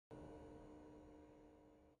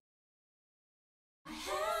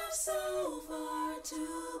so far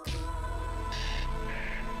to come.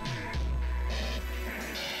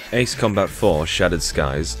 Ace Combat 4 Shattered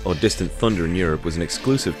Skies, or Distant Thunder in Europe, was an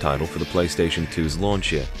exclusive title for the PlayStation 2's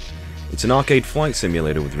launch year. It's an arcade flight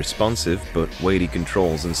simulator with responsive but weighty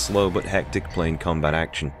controls and slow but hectic plane combat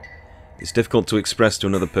action. It's difficult to express to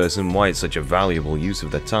another person why it's such a valuable use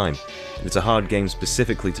of their time, and it's a hard game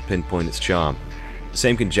specifically to pinpoint its charm. The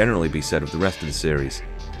same can generally be said of the rest of the series.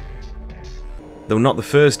 Though not the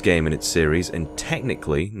first game in its series, and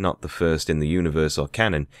technically not the first in the universe or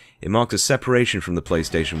canon, it marks a separation from the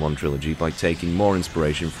PlayStation 1 trilogy by taking more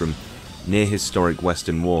inspiration from near-historic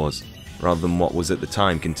Western wars, rather than what was at the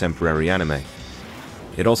time contemporary anime.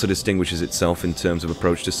 It also distinguishes itself in terms of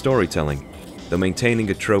approach to storytelling, though maintaining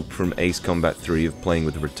a trope from Ace Combat 3 of playing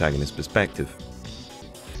with the protagonist's perspective.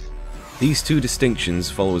 These two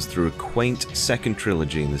distinctions follow us through a quaint second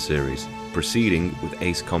trilogy in the series, proceeding with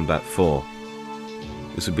Ace Combat 4.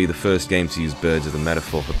 This would be the first game to use birds as a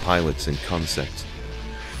metaphor for pilots and concepts.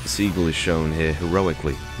 The seagull is shown here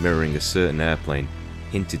heroically, mirroring a certain airplane,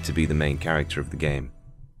 hinted to be the main character of the game.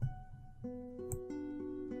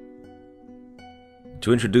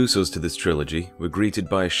 To introduce us to this trilogy, we're greeted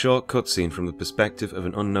by a short cutscene from the perspective of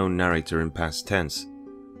an unknown narrator in past tense.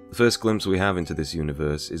 The first glimpse we have into this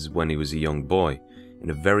universe is when he was a young boy, in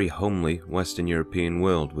a very homely Western European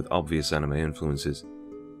world with obvious anime influences.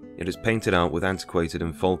 It is painted out with antiquated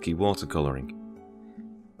and folky watercolouring.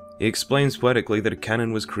 He explains poetically that a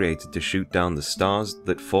cannon was created to shoot down the stars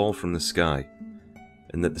that fall from the sky,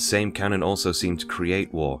 and that the same cannon also seemed to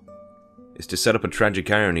create war. It's to set up a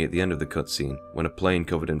tragic irony at the end of the cutscene, when a plane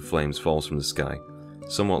covered in flames falls from the sky,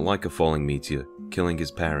 somewhat like a falling meteor, killing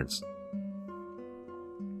his parents.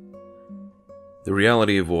 The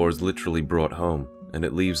reality of war is literally brought home, and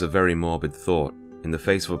it leaves a very morbid thought. In the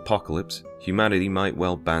face of apocalypse, humanity might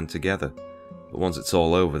well band together, but once it's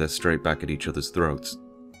all over, they're straight back at each other's throats.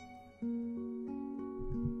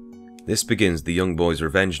 This begins the young boy's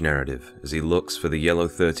revenge narrative, as he looks for the Yellow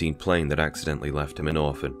 13 plane that accidentally left him an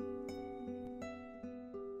orphan.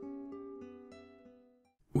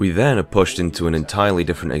 We then are pushed into an entirely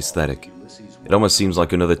different aesthetic. It almost seems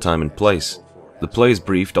like another time and place. The play is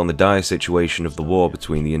briefed on the dire situation of the war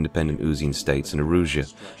between the independent Uzian states and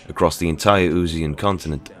Erusia, across the entire Uzian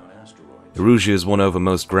continent. Erusia has won over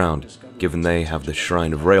most ground, given they have the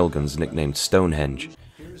Shrine of Railguns nicknamed Stonehenge,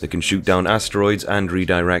 that can shoot down asteroids and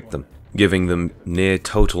redirect them, giving them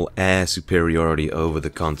near-total air superiority over the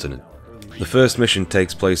continent. The first mission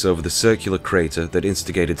takes place over the circular crater that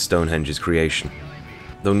instigated Stonehenge's creation.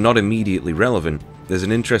 Though not immediately relevant, there's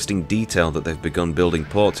an interesting detail that they've begun building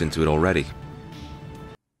ports into it already.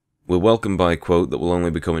 We're welcomed by a quote that will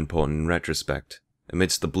only become important in retrospect.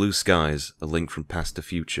 Amidst the blue skies, a link from past to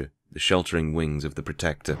future, the sheltering wings of the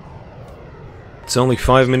Protector. It's only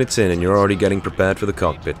 5 minutes in and you're already getting prepared for the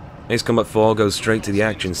cockpit. Ace Combat 4 goes straight to the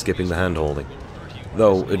action, skipping the hand-holding.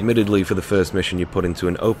 Though, admittedly for the first mission you're put into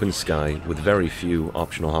an open sky with very few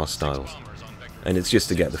optional hostiles. And it's just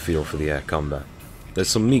to get the feel for the air combat. There's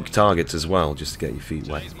some meek targets as well, just to get your feet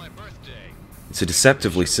wet. It's a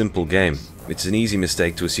deceptively simple game. It's an easy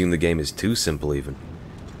mistake to assume the game is too simple even.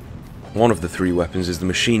 One of the three weapons is the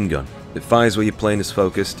machine gun. It fires where your plane is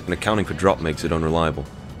focused, and accounting for drop makes it unreliable.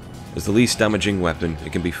 As the least damaging weapon,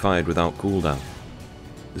 it can be fired without cooldown.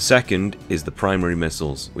 The second is the primary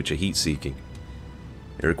missiles, which are heat-seeking.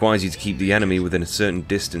 It requires you to keep the enemy within a certain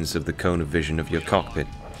distance of the cone of vision of your cockpit.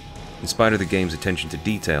 In spite of the game's attention to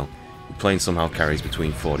detail, the plane somehow carries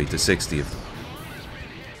between 40 to 60 of them.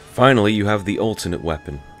 Finally, you have the alternate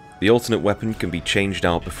weapon. The alternate weapon can be changed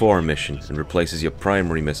out before a mission and replaces your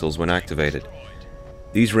primary missiles when activated.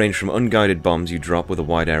 These range from unguided bombs you drop with a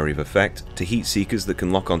wide area of effect to heat seekers that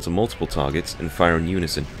can lock onto multiple targets and fire in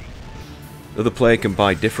unison. Though the player can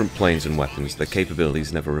buy different planes and weapons, their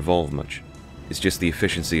capabilities never evolve much. It's just the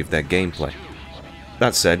efficiency of their gameplay.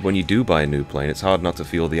 That said, when you do buy a new plane, it's hard not to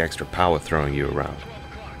feel the extra power throwing you around.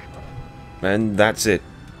 And that's it.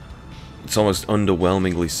 It's almost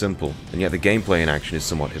underwhelmingly simple, and yet the gameplay in action is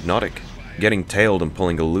somewhat hypnotic. Getting tailed and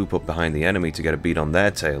pulling a loop up behind the enemy to get a beat on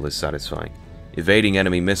their tail is satisfying. Evading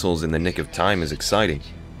enemy missiles in the nick of time is exciting.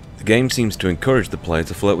 The game seems to encourage the player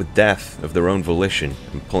to flirt with death of their own volition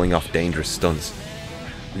and pulling off dangerous stunts.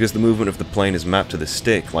 Because the movement of the plane is mapped to the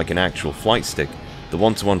stick like an actual flight stick, the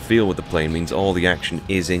one-to-one feel with the plane means all the action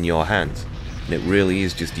is in your hands, and it really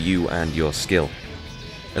is just you and your skill.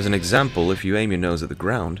 As an example, if you aim your nose at the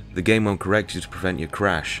ground, the game won't correct you to prevent your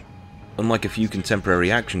crash. Unlike a few contemporary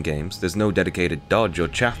action games, there's no dedicated dodge or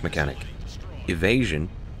chaff mechanic. Evasion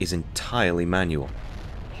is entirely manual.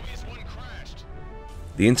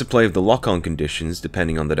 The interplay of the lock-on conditions,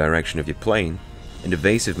 depending on the direction of your plane, and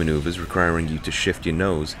evasive maneuvers requiring you to shift your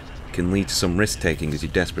nose can lead to some risk-taking as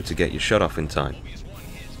you're desperate to get your shot off in time.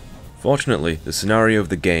 Fortunately, the scenario of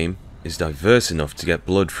the game is diverse enough to get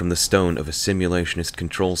blood from the stone of a simulationist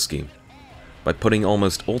control scheme. By putting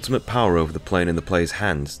almost ultimate power over the plane in the player's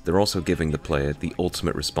hands, they're also giving the player the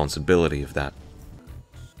ultimate responsibility of that.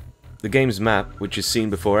 The game's map, which is seen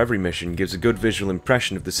before every mission, gives a good visual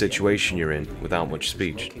impression of the situation you're in without much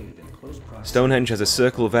speech. Stonehenge has a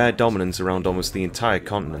circle of air dominance around almost the entire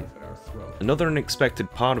continent. Another unexpected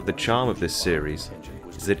part of the charm of this series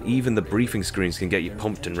is that even the briefing screens can get you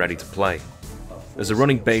pumped and ready to play. There's a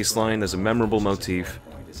running bass line, there's a memorable motif,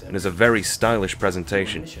 and there's a very stylish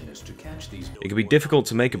presentation. It can be difficult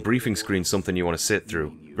to make a briefing screen something you want to sit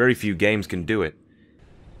through. Very few games can do it.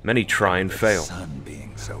 Many try and fail.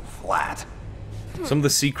 Some of the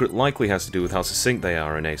secret likely has to do with how succinct they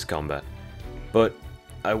are in Ace Combat, but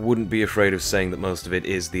I wouldn't be afraid of saying that most of it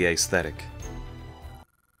is the aesthetic.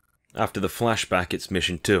 After the flashback, it's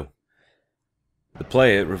Mission 2. The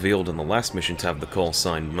player, revealed on the last mission to have the call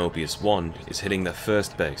sign Mobius 1, is hitting their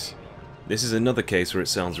first base. This is another case where it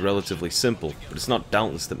sounds relatively simple, but it's not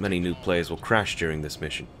doubtless that many new players will crash during this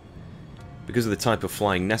mission, because of the type of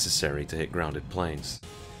flying necessary to hit grounded planes.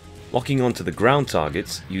 Locking onto the ground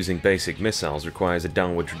targets, using basic missiles, requires a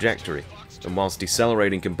downward trajectory, and whilst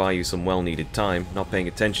decelerating can buy you some well-needed time, not paying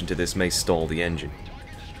attention to this may stall the engine.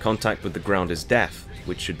 Contact with the ground is death,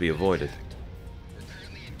 which should be avoided.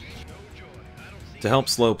 To help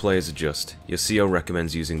slow players adjust, your CO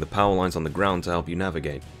recommends using the power lines on the ground to help you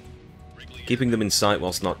navigate. Keeping them in sight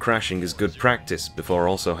whilst not crashing is good practice before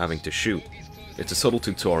also having to shoot. It's a subtle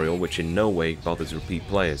tutorial which in no way bothers repeat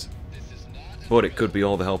players. But it could be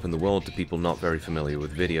all the help in the world to people not very familiar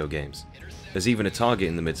with video games. There's even a target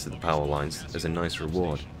in the midst of the power lines as a nice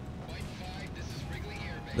reward.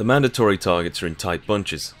 The mandatory targets are in tight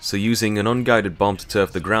bunches, so using an unguided bomb to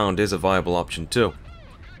turf the ground is a viable option too.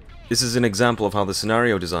 This is an example of how the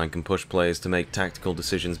scenario design can push players to make tactical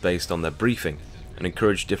decisions based on their briefing, and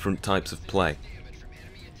encourage different types of play.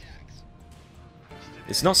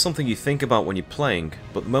 It's not something you think about when you're playing,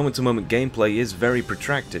 but the moment-to-moment gameplay is very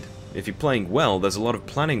protracted. If you're playing well, there's a lot of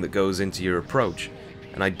planning that goes into your approach,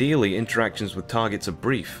 and ideally interactions with targets are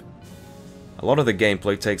brief. A lot of the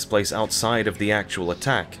gameplay takes place outside of the actual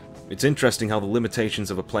attack. It's interesting how the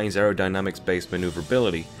limitations of a plane's aerodynamics-based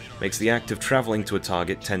maneuverability makes the act of traveling to a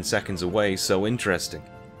target 10 seconds away so interesting.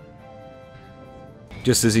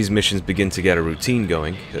 Just as these missions begin to get a routine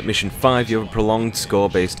going, at Mission 5 you have a prolonged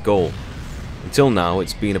score-based goal. Until now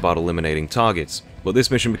it's been about eliminating targets, but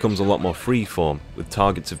this mission becomes a lot more free-form, with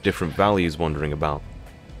targets of different values wandering about.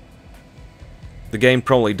 The game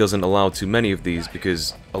probably doesn't allow too many of these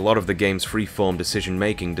because a lot of the game's free-form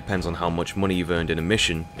decision-making depends on how much money you've earned in a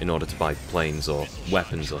mission in order to buy planes or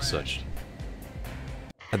weapons or such.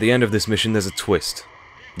 At the end of this mission there's a twist.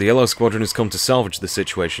 The Yellow Squadron has come to salvage the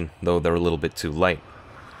situation, though they're a little bit too late.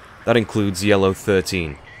 That includes Yellow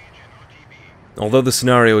 13. Although the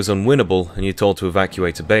scenario is unwinnable and you're told to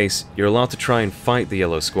evacuate a base, you're allowed to try and fight the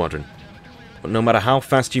Yellow Squadron. But no matter how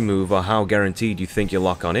fast you move or how guaranteed you think your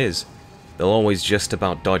lock-on is, they'll always just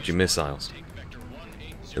about dodge your missiles.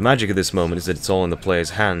 The magic of this moment is that it's all in the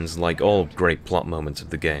player's hands, like all great plot moments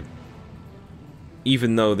of the game.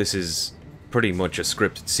 Even though this is pretty much a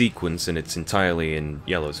scripted sequence and it's entirely in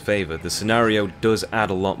Yellow's favour, the scenario does add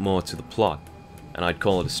a lot more to the plot, and I'd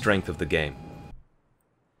call it a strength of the game.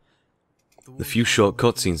 The few short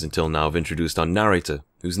cutscenes until now have introduced our narrator,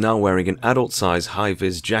 who's now wearing an adult-sized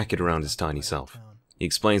high-vis jacket around his tiny self. He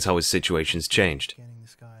explains how his situation's changed.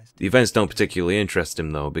 The events don't particularly interest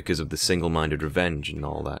him though, because of the single-minded revenge and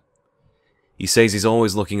all that. He says he's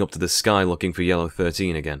always looking up to the sky looking for Yellow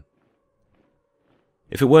 13 again.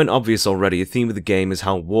 If it weren't obvious already, a theme of the game is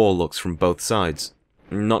how war looks from both sides.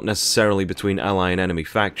 Not necessarily between ally and enemy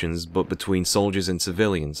factions, but between soldiers and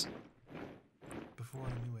civilians.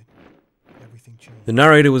 The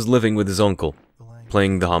narrator was living with his uncle,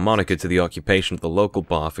 playing the harmonica to the occupation of the local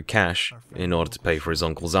bar for cash in order to pay for his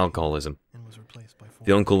uncle's alcoholism.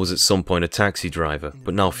 The uncle was at some point a taxi driver,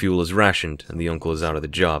 but now fuel is rationed and the uncle is out of the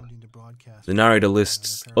job. The narrator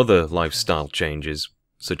lists other lifestyle changes,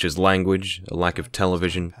 such as language, a lack of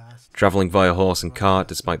television, travelling via horse and cart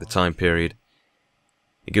despite the time period.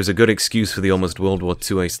 It gives a good excuse for the almost World War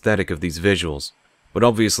II aesthetic of these visuals, but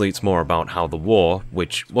obviously it's more about how the war,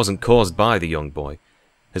 which wasn't caused by the young boy,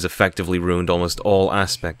 has effectively ruined almost all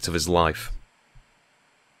aspects of his life.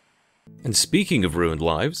 And speaking of ruined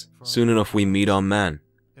lives, soon enough we meet our man.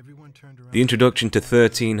 The introduction to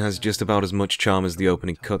 13 has just about as much charm as the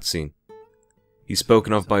opening cutscene. He's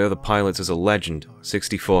spoken of by other pilots as a legend,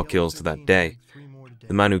 64 kills to that day,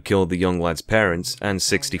 the man who killed the young lad's parents and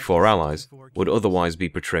 64 allies, would otherwise be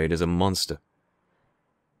portrayed as a monster.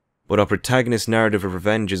 But our protagonist's narrative of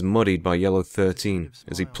revenge is muddied by Yellow 13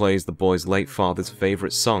 as he plays the boy's late father's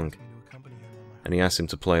favourite song, and he asks him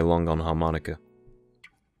to play along on harmonica.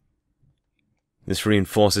 This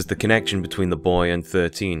reinforces the connection between the boy and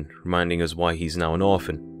 13, reminding us why he's now an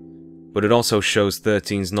orphan. But it also shows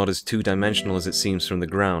 13's not as two-dimensional as it seems from the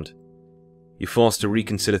ground. You're forced to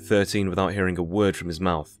reconsider 13 without hearing a word from his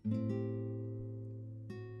mouth.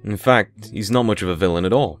 In fact, he's not much of a villain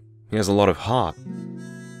at all. He has a lot of heart.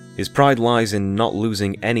 His pride lies in not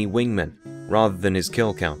losing any wingmen, rather than his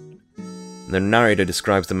kill count. And the narrator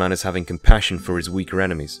describes the man as having compassion for his weaker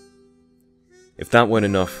enemies. If that weren't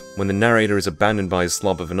enough, when the narrator is abandoned by his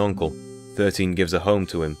slob of an uncle, 13 gives a home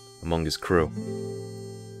to him among his crew.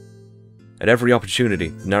 At every opportunity,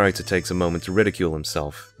 the narrator takes a moment to ridicule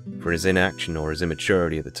himself for his inaction or his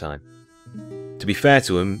immaturity at the time. To be fair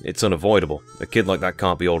to him, it's unavoidable. A kid like that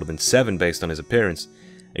can't be older than 7 based on his appearance,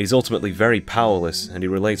 and he's ultimately very powerless, and he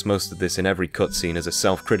relates most of this in every cutscene as a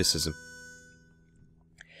self-criticism.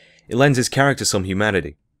 It lends his character some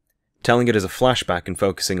humanity. Telling it as a flashback and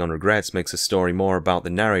focusing on regrets makes the story more about the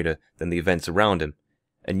narrator than the events around him,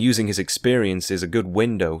 and using his experience is a good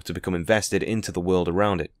window to become invested into the world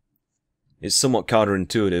around it. It's somewhat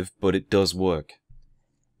counterintuitive, but it does work.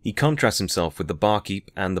 He contrasts himself with the barkeep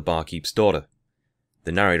and the barkeep's daughter.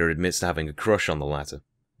 The narrator admits to having a crush on the latter.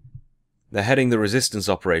 They're heading the resistance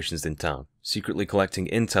operations in town, secretly collecting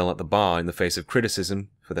intel at the bar in the face of criticism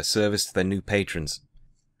for their service to their new patrons.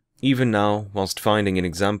 Even now, whilst finding an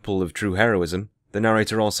example of true heroism, the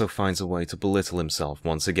narrator also finds a way to belittle himself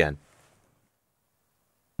once again.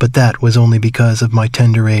 But that was only because of my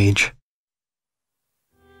tender age.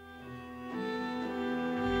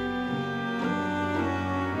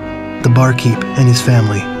 The barkeep and his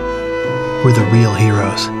family were the real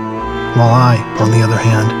heroes, while I, on the other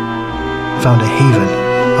hand, found a haven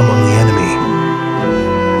among the enemy.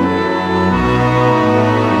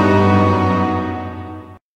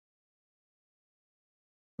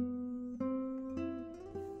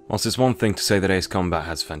 Whilst it's one thing to say that Ace Combat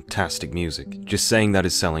has fantastic music, just saying that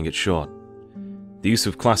is selling it short. The use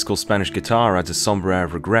of classical Spanish guitar adds a somber air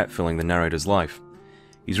of regret filling the narrator's life.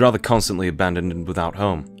 He's rather constantly abandoned and without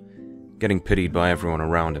home, getting pitied by everyone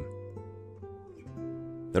around him.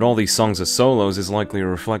 That all these songs are solos is likely a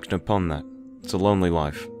reflection upon that. It's a lonely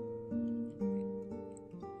life.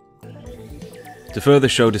 To further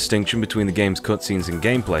show distinction between the game's cutscenes and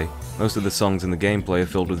gameplay, most of the songs in the gameplay are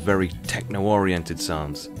filled with very techno-oriented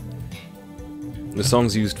sounds. The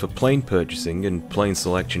songs used for plane purchasing and plane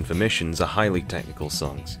selection for missions are highly technical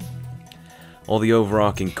songs. All the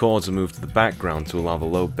overarching chords are moved to the background to allow the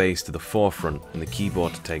low bass to the forefront and the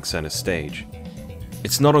keyboard to take center stage.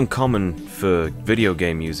 It's not uncommon for video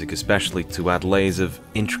game music especially to add layers of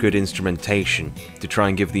intricate instrumentation to try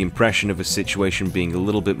and give the impression of a situation being a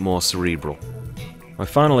little bit more cerebral. My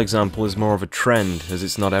final example is more of a trend, as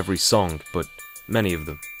it's not every song, but many of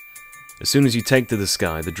them. As soon as you take to the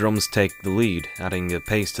sky, the drums take the lead, adding a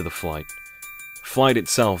pace to the flight. Flight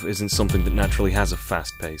itself isn't something that naturally has a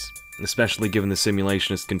fast pace, especially given the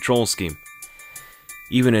simulationist control scheme.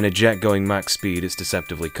 Even in a jet going max speed, it's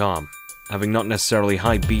deceptively calm. Having not necessarily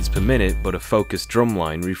high beats per minute, but a focused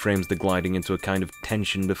drumline reframes the gliding into a kind of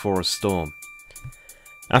tension before a storm.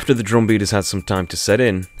 After the drum beat has had some time to set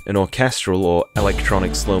in, an orchestral or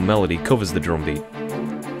electronic slow melody covers the drum beat.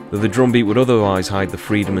 Though the drum beat would otherwise hide the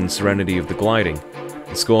freedom and serenity of the gliding,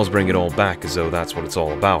 the scores bring it all back as though that's what it's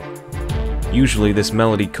all about. Usually this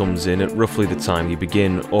melody comes in at roughly the time you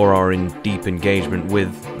begin or are in deep engagement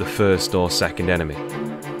with the first or second enemy.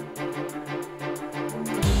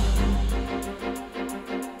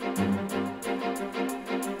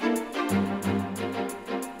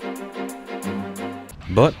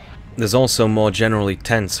 But there's also more generally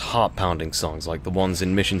tense, heart-pounding songs like the ones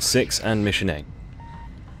in Mission 6 and Mission 8.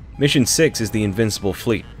 Mission 6 is the Invincible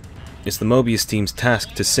Fleet. It's the Mobius team's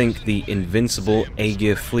task to sink the Invincible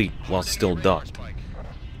Aegir fleet while still docked.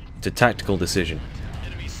 It's a tactical decision.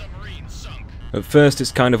 At first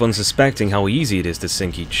it's kind of unsuspecting how easy it is to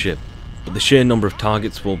sink each ship, but the sheer number of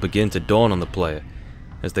targets will begin to dawn on the player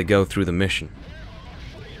as they go through the mission.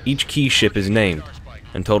 Each key ship is named,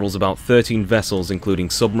 and totals about 13 vessels including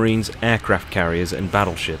submarines, aircraft carriers and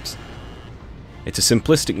battleships. It's a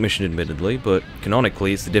simplistic mission admittedly, but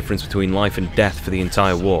canonically it's the difference between life and death for the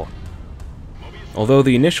entire war. Although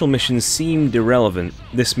the initial missions seemed irrelevant,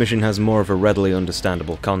 this mission has more of a readily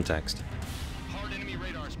understandable context.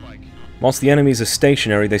 Whilst the enemies are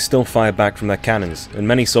stationary, they still fire back from their cannons, and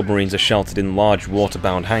many submarines are sheltered in large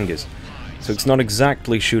water-bound hangars, so it's not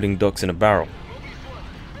exactly shooting ducks in a barrel.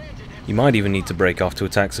 You might even need to break off to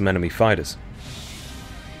attack some enemy fighters.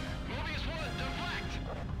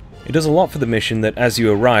 It does a lot for the mission that as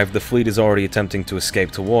you arrive, the fleet is already attempting to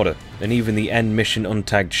escape to water, and even the end mission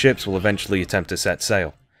untagged ships will eventually attempt to set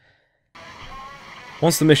sail.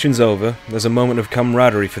 Once the mission's over, there's a moment of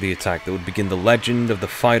camaraderie for the attack that would begin the legend of the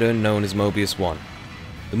fighter known as Mobius 1.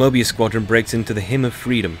 The Mobius Squadron breaks into the Hymn of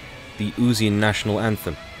Freedom, the Uzian national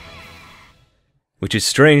anthem. Which is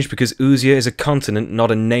strange because Uzia is a continent,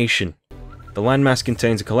 not a nation. The landmass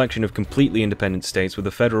contains a collection of completely independent states with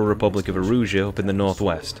the Federal Republic of Erusia up in the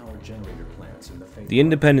northwest. The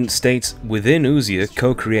independent states within Uzia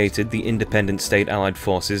co-created the Independent State Allied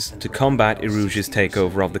Forces to combat Erusia's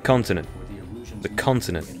takeover of the continent. The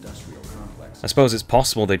continent. I suppose it's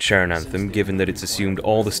possible they'd share an anthem, given that it's assumed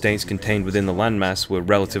all the states contained within the landmass were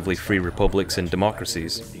relatively free republics and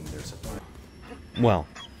democracies. Well,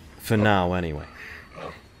 for now anyway.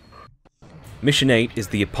 Mission 8 is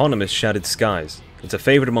the eponymous Shattered Skies. It's a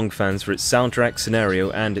favourite among fans for its soundtrack,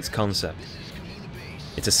 scenario, and its concept.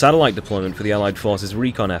 It's a satellite deployment for the Allied Forces'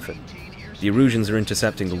 recon effort. The Erusians are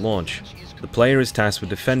intercepting the launch. The player is tasked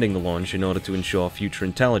with defending the launch in order to ensure future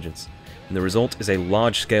intelligence, and the result is a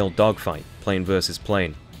large-scale dogfight, plane versus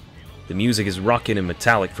plane. The music is rocking and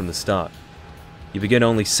metallic from the start. You begin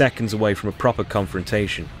only seconds away from a proper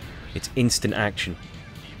confrontation. It's instant action.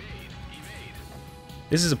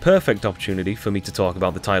 This is a perfect opportunity for me to talk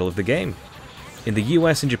about the title of the game. In the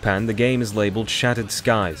US and Japan, the game is labelled Shattered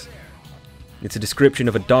Skies. It's a description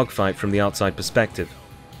of a dogfight from the outside perspective.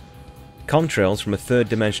 Contrails from a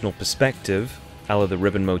third-dimensional perspective, a la the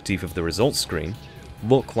ribbon motif of the results screen,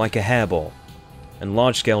 look like a hairball, and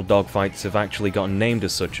large-scale dogfights have actually gotten named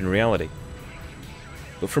as such in reality.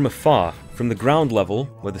 But from afar, from the ground level,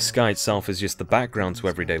 where the sky itself is just the background to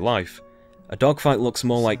everyday life, a dogfight looks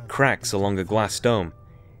more like cracks along a glass dome,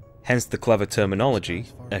 hence the clever terminology,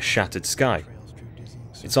 a shattered sky.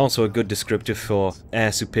 It's also a good descriptor for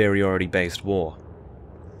air superiority-based war.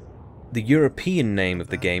 The European name of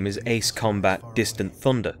the game is Ace Combat Distant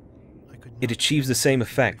Thunder. It achieves the same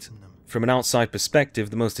effect. From an outside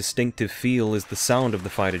perspective, the most distinctive feel is the sound of the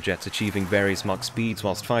fighter jets achieving various Mach speeds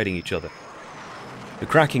whilst fighting each other. The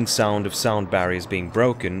cracking sound of sound barriers being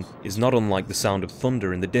broken is not unlike the sound of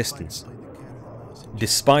thunder in the distance.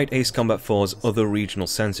 Despite Ace Combat 4's other regional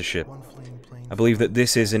censorship, I believe that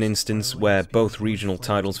this is an instance where both regional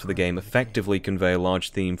titles for the game effectively convey a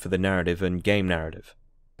large theme for the narrative and game narrative.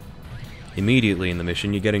 Immediately in the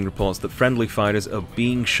mission, you're getting reports that friendly fighters are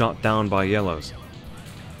being shot down by Yellows.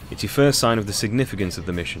 It's your first sign of the significance of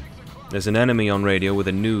the mission. There's an enemy on radio with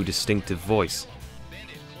a new, distinctive voice.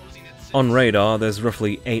 On radar, there's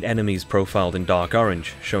roughly 8 enemies profiled in dark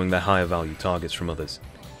orange, showing their higher value targets from others,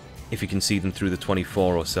 if you can see them through the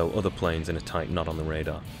 24 or so other planes in a tight knot on the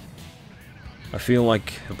radar. I feel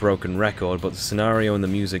like a broken record, but the scenario and the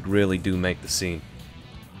music really do make the scene.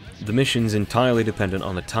 The mission's entirely dependent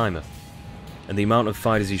on a timer, and the amount of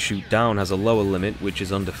fighters you shoot down has a lower limit which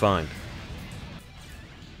is undefined.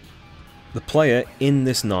 The player in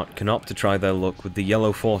this knot can opt to try their luck with the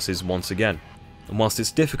yellow forces once again, and whilst it's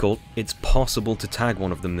difficult, it's possible to tag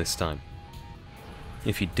one of them this time.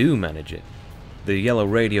 If you do manage it, the yellow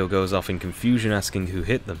radio goes off in confusion asking who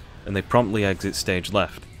hit them, and they promptly exit stage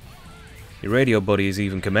left. Your radio buddies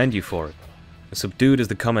even commend you for it. As subdued as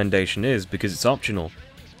the commendation is, because it's optional,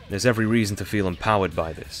 there's every reason to feel empowered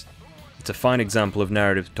by this. It's a fine example of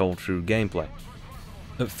narrative told through gameplay.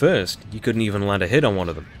 At first, you couldn't even land a hit on one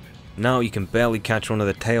of them. Now you can barely catch one of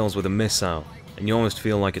the tails with a missile, and you almost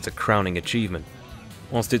feel like it's a crowning achievement.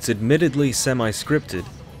 Whilst it's admittedly semi-scripted,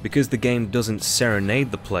 because the game doesn't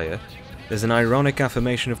serenade the player, there's an ironic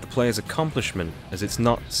affirmation of the player's accomplishment as it's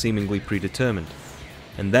not seemingly predetermined,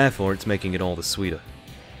 and therefore it's making it all the sweeter.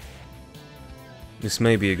 This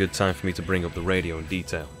may be a good time for me to bring up the radio in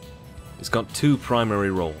detail. It's got 2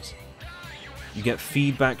 primary roles. You get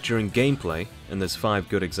feedback during gameplay, and there's 5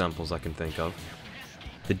 good examples I can think of.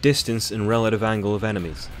 The distance and relative angle of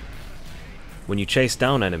enemies. When you chase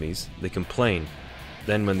down enemies, they complain.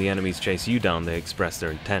 Then when the enemies chase you down, they express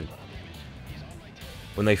their intent.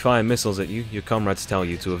 When they fire missiles at you, your comrades tell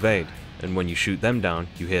you to evade, and when you shoot them down,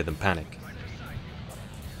 you hear them panic.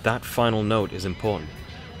 That final note is important.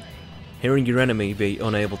 Hearing your enemy be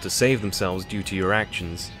unable to save themselves due to your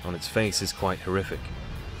actions on its face is quite horrific,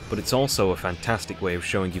 but it's also a fantastic way of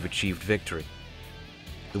showing you've achieved victory.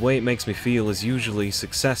 The way it makes me feel is usually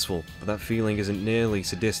successful, but that feeling isn't nearly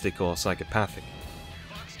sadistic or psychopathic.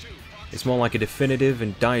 It's more like a definitive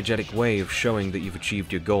and diegetic way of showing that you've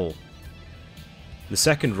achieved your goal. The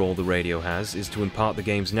second role the radio has is to impart the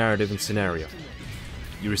game's narrative and scenario.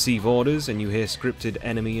 You receive orders and you hear scripted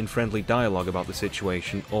enemy and friendly dialogue about the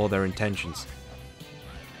situation or their intentions.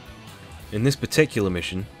 In this particular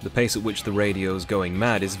mission, the pace at which the radio is going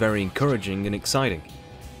mad is very encouraging and exciting.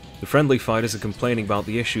 The friendly fighters are complaining about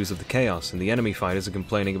the issues of the chaos, and the enemy fighters are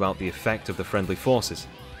complaining about the effect of the friendly forces.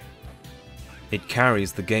 It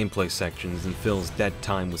carries the gameplay sections and fills dead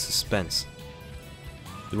time with suspense.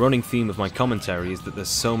 The running theme of my commentary is that there's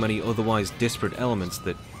so many otherwise disparate elements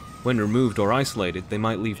that, when removed or isolated, they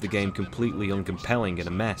might leave the game completely uncompelling and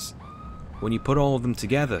a mess. When you put all of them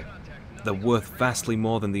together, they're worth vastly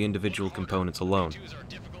more than the individual components alone.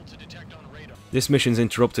 This mission's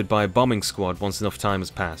interrupted by a bombing squad once enough time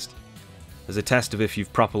has passed. As a test of if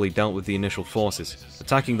you've properly dealt with the initial forces,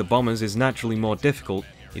 attacking the bombers is naturally more difficult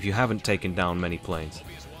if you haven't taken down many planes,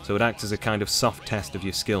 so it acts as a kind of soft test of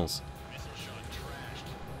your skills.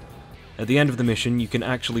 At the end of the mission, you can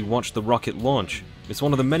actually watch the rocket launch. It's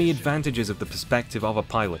one of the many advantages of the perspective of a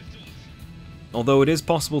pilot. Although it is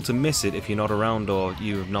possible to miss it if you're not around or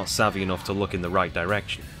you're not savvy enough to look in the right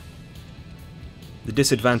direction. The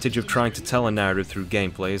disadvantage of trying to tell a narrative through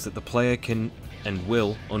gameplay is that the player can and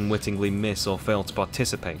will unwittingly miss or fail to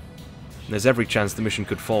participate. And there's every chance the mission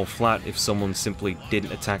could fall flat if someone simply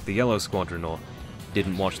didn't attack the Yellow Squadron or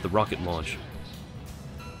didn't watch the rocket launch.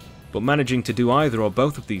 But managing to do either or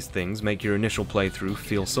both of these things make your initial playthrough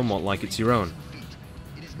feel somewhat like it's your own.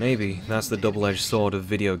 Maybe that's the double-edged sword of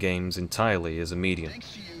video games entirely as a medium.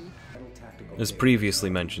 As previously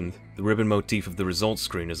mentioned, the ribbon motif of the results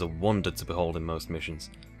screen is a wonder to behold in most missions,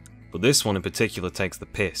 but this one in particular takes the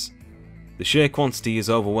piss. The sheer quantity is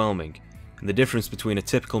overwhelming, and the difference between a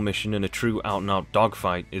typical mission and a true out-and-out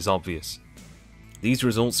dogfight is obvious. These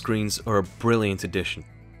results screens are a brilliant addition.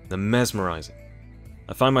 They're mesmerizing.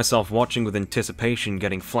 I find myself watching with anticipation,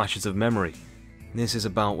 getting flashes of memory. This is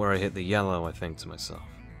about where I hit the yellow, I think to myself.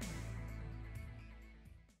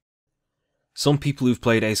 Some people who've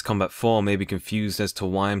played Ace Combat 4 may be confused as to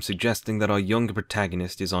why I'm suggesting that our younger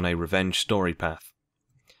protagonist is on a revenge story path.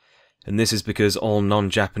 And this is because all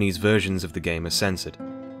non-Japanese versions of the game are censored.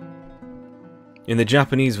 In the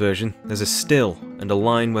Japanese version, there's a still and a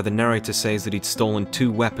line where the narrator says that he'd stolen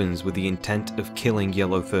 2 weapons with the intent of killing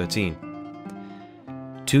Yellow 13.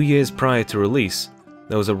 2 years prior to release,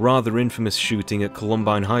 there was a rather infamous shooting at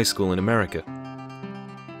Columbine High School in America.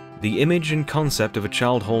 The image and concept of a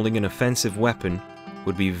child holding an offensive weapon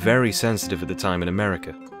would be very sensitive at the time in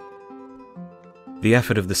America. The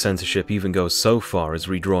effort of the censorship even goes so far as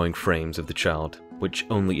redrawing frames of the child, which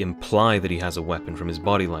only imply that he has a weapon from his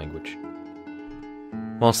body language.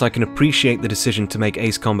 Whilst I can appreciate the decision to make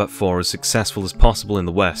Ace Combat 4 as successful as possible in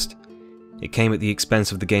the West, it came at the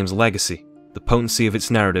expense of the game's legacy, the potency of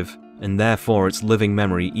its narrative, and therefore its living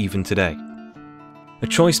memory even today. A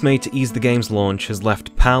choice made to ease the game's launch has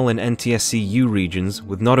left PAL and NTSC-U regions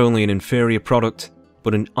with not only an inferior product,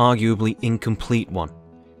 but an arguably incomplete one.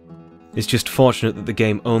 It's just fortunate that the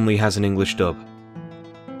game only has an English dub.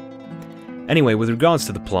 Anyway, with regards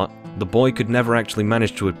to the plot, the boy could never actually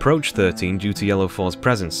manage to approach 13 due to Yellow 4's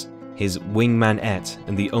presence, his wingman-ette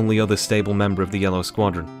and the only other stable member of the Yellow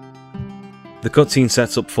Squadron. The cutscene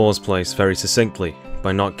sets up 4's place very succinctly,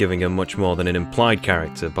 by not giving her much more than an implied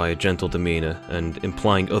character by a gentle demeanour and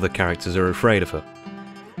implying other characters are afraid of her.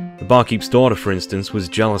 The barkeep's daughter, for instance, was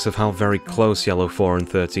jealous of how very close Yellow 4 and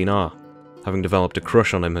 13 are, having developed a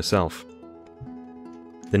crush on him herself.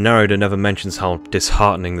 The narrator never mentions how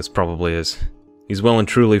disheartening this probably is. He's well and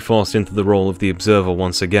truly forced into the role of the observer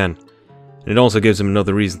once again, and it also gives him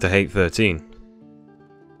another reason to hate 13.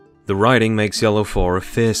 The writing makes Yellow 4 a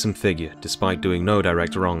fearsome figure, despite doing no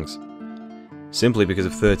direct wrongs. Simply because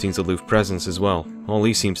of 13's aloof presence as well, all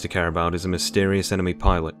he seems to care about is a mysterious enemy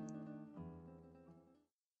pilot.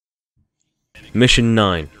 Mission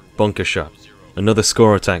 9, Bunker Shot. Another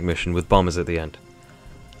score attack mission with bombers at the end.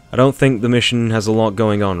 I don't think the mission has a lot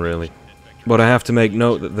going on really, but I have to make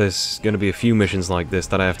note that there's going to be a few missions like this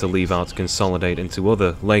that I have to leave out to consolidate into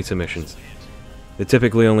other, later missions. They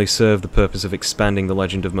typically only serve the purpose of expanding the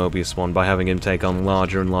legend of Mobius 1 by having him take on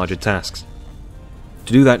larger and larger tasks.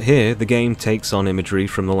 To do that here, the game takes on imagery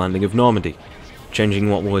from the landing of Normandy, changing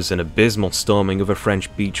what was an abysmal storming of a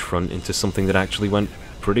French beachfront into something that actually went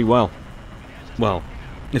pretty well. Well,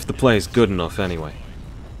 if the play is good enough anyway.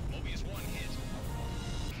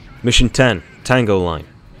 Mission 10, Tango Line.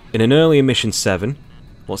 In an earlier Mission 7,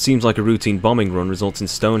 what seems like a routine bombing run results in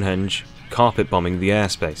Stonehenge carpet bombing the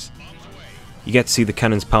airspace. You get to see the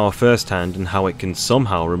cannon's power firsthand and how it can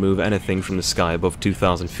somehow remove anything from the sky above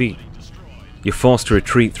 2,000 feet. You're forced to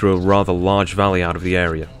retreat through a rather large valley out of the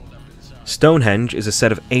area. Stonehenge is a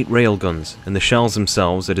set of 8 railguns, and the shells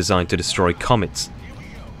themselves are designed to destroy comets.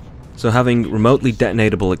 so having remotely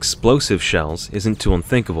detonatable explosive shells isn't too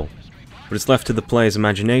unthinkable, but it's left to the player's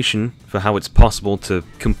imagination for how it's possible to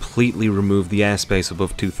completely remove the airspace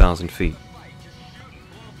above 2,000 feet.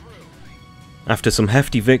 After some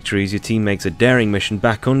hefty victories, your team makes a daring mission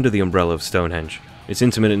back under the umbrella of Stonehenge. It's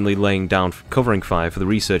intermittently laying down covering fire for the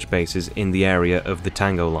research bases in the area of the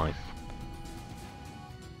Tango Line.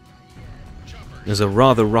 There's a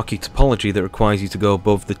rather rocky topology that requires you to go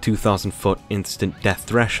above the 2,000 foot instant death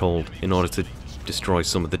threshold in order to destroy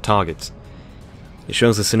some of the targets. It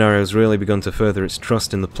shows the scenario has really begun to further its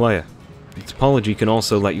trust in the player. The topology can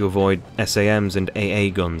also let you avoid SAMs and AA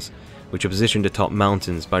guns, which are positioned atop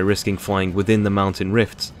mountains by risking flying within the mountain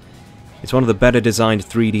rifts. It's one of the better designed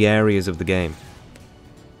 3D areas of the game.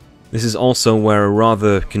 This is also where a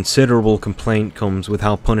rather considerable complaint comes with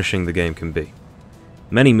how punishing the game can be.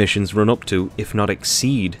 Many missions run up to, if not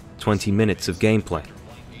exceed, 20 minutes of gameplay,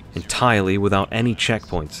 entirely without any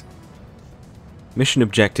checkpoints. Mission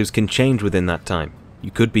objectives can change within that time.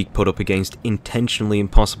 You could be put up against intentionally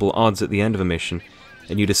impossible odds at the end of a mission,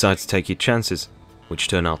 and you decide to take your chances, which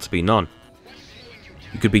turn out to be none.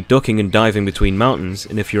 You could be ducking and diving between mountains,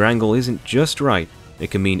 and if your angle isn't just right,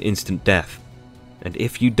 it can mean instant death. And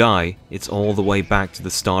if you die, it's all the way back to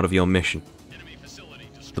the start of your mission.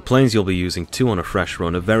 The planes you'll be using too on a fresh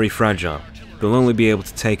run are very fragile. They'll only be able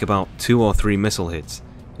to take about 2 or 3 missile hits,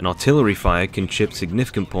 and artillery fire can chip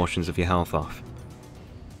significant portions of your health off.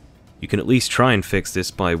 You can at least try and fix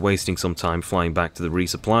this by wasting some time flying back to the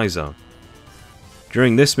resupply zone.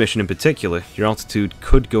 During this mission in particular, your altitude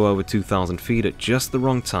could go over 2,000 feet at just the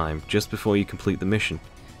wrong time, just before you complete the mission.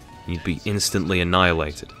 You'd be instantly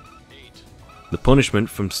annihilated. The punishment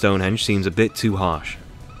from Stonehenge seems a bit too harsh.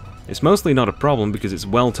 It's mostly not a problem because it's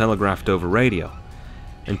well telegraphed over radio,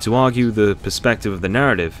 and to argue the perspective of the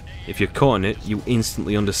narrative, if you're caught in it, you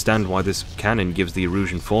instantly understand why this cannon gives the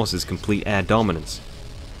Erusian forces complete air dominance.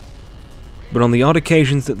 But on the odd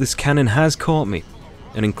occasions that this cannon has caught me,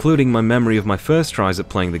 and including my memory of my first tries at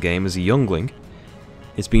playing the game as a youngling,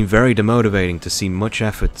 it's been very demotivating to see much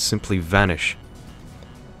effort simply vanish.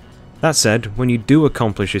 That said, when you do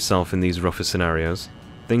accomplish yourself in these rougher scenarios,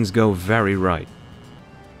 things go very right.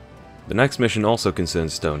 The next mission also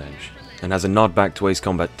concerns Stonehenge, and has a nod back to Ace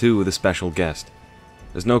Combat 2 with a special guest.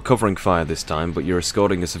 There's no covering fire this time, but you're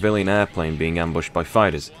escorting a civilian airplane being ambushed by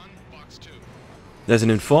fighters. There's an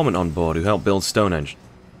informant on board who helped build Stonehenge.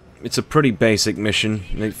 It's a pretty basic mission,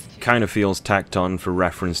 and it kind of feels tacked on for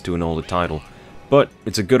reference to an older title, but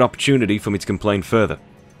it's a good opportunity for me to complain further.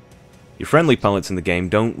 Your friendly pilots in the game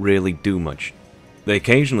don't really do much. They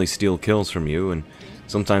occasionally steal kills from you, and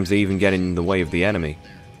sometimes they even get in the way of the enemy,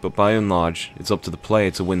 but by and large, it's up to the player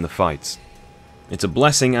to win the fights. It's a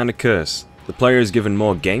blessing and a curse. The player is given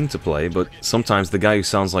more game to play, but sometimes the guy who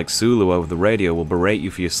sounds like Sulu over the radio will berate you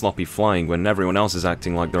for your sloppy flying when everyone else is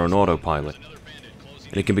acting like they're on autopilot.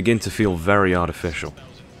 And it can begin to feel very artificial.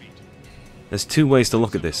 There's 2 ways to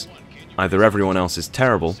look at this. Either everyone else is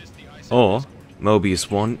terrible, or Mobius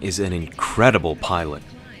 1 is an incredible pilot.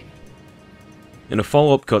 In a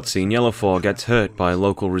follow-up cutscene, Yellow 4 gets hurt by a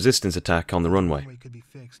local resistance attack on the runway.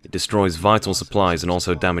 It destroys vital supplies and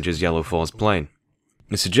also damages Yellow 4's plane.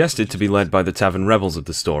 It's suggested to be led by the Tavern rebels of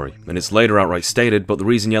the story, and it's later outright stated, but the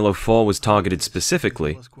reason Yellow 4 was targeted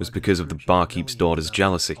specifically was because of the barkeep's daughter's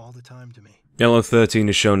jealousy. Yellow 13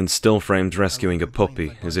 is shown in still frames rescuing a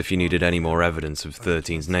puppy, as if you needed any more evidence of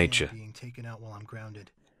 13's nature.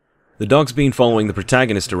 The dog's been following the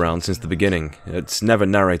protagonist around since the beginning. It's never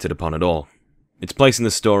narrated upon at all. Its place in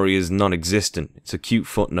the story is non-existent. It's a cute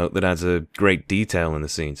footnote that adds a great detail in the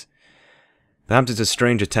scenes. Perhaps it's a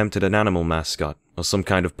strange attempt at an animal mascot, or some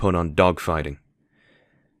kind of pun on dogfighting.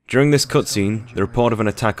 During this cutscene, the report of an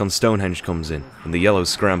attack on Stonehenge comes in, and the Yellows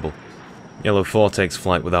scramble. Yellow 4 takes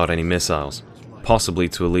flight without any missiles, possibly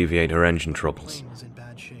to alleviate her engine troubles.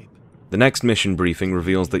 The next mission briefing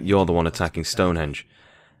reveals that you're the one attacking Stonehenge,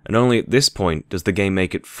 and only at this point does the game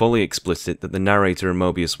make it fully explicit that the narrator and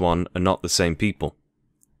Mobius 1 are not the same people.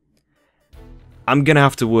 I'm gonna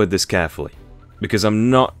have to word this carefully, because I'm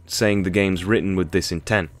not saying the game's written with this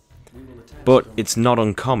intent. But it's not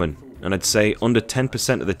uncommon, and I'd say under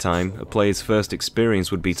 10% of the time a player's first experience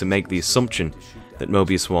would be to make the assumption that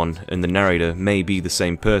Mobius 1 and the narrator may be the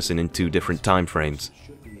same person in 2 different time frames.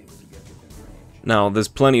 Now, there's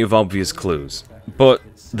plenty of obvious clues, but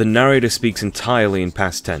the narrator speaks entirely in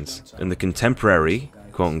past tense, and the contemporary,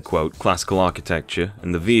 quote-unquote, classical architecture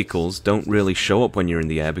and the vehicles don't really show up when you're in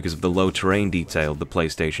the air because of the low terrain detail of the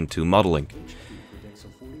PlayStation 2 modeling.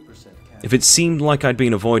 If it seemed like I'd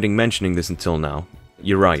been avoiding mentioning this until now,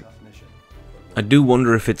 you're right. I do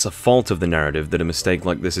wonder if it's a fault of the narrative that a mistake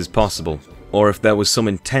like this is possible, or if there was some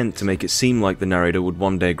intent to make it seem like the narrator would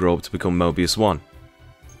one day grow up to become Mobius 1.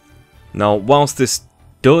 Now, whilst this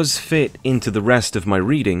does fit into the rest of my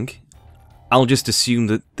reading, I'll just assume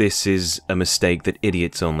that this is a mistake that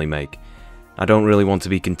idiots only make. I don't really want to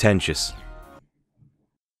be contentious.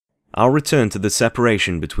 I'll return to the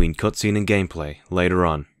separation between cutscene and gameplay later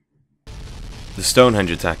on. The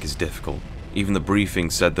Stonehenge attack is difficult. Even the briefing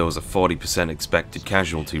said there was a 40% expected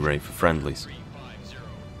casualty rate for friendlies.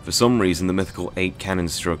 For some reason, the mythical 8 cannon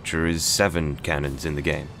structure is 7 cannons in the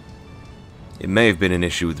game. It may have been an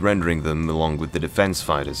issue with rendering them along with the defense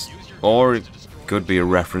fighters, or it could be a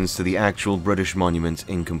reference to the actual British monument's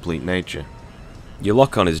incomplete nature. Your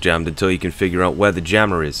lock-on is jammed until you can figure out where the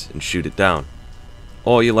jammer is and shoot it down.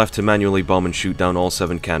 Or you're left to manually bomb and shoot down all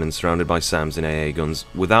 7 cannons surrounded by SAMs and AA guns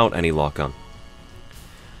without any lock-on.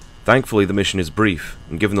 Thankfully, the mission is brief,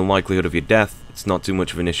 and given the likelihood of your death, it's not too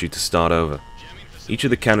much of an issue to start over. Each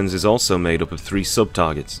of the cannons is also made up of 3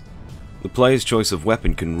 sub-targets. The player's choice of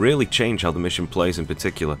weapon can really change how the mission plays in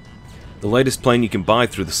particular. The latest plane you can buy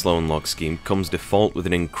through the slow unlock scheme comes default with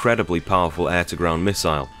an incredibly powerful air-to-ground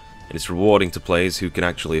missile, and it's rewarding to players who can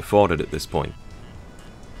actually afford it at this point.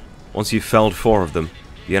 Once you've felled 4 of them,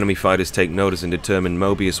 the enemy fighters take notice and determine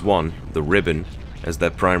Mobius 1, the ribbon, as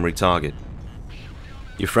their primary target.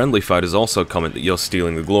 Your friendly fighters also comment that you're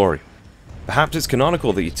stealing the glory. Perhaps it's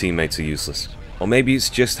canonical that your teammates are useless, or maybe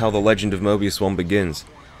it's just how the legend of Mobius 1 begins.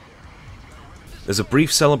 There's a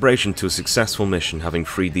brief celebration to a successful mission having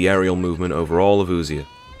freed the aerial movement over all of Uzia.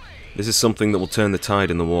 This is something that will turn the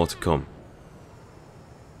tide in the war to come.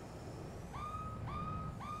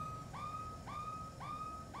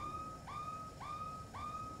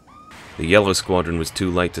 The Yellow Squadron was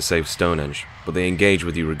too late to save Stonehenge, but they engage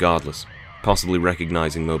with you regardless, possibly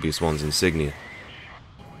recognizing Mobius 1's insignia.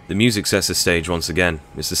 The music sets the stage once again.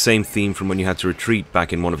 It's the same theme from when you had to retreat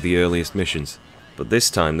back in one of the earliest missions, but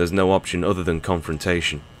this time there's no option other than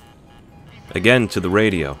confrontation. Again, to the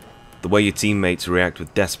radio, the way your teammates react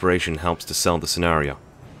with desperation helps to sell the scenario.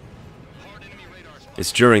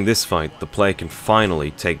 It's during this fight the player can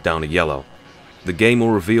finally take down a Yellow. The game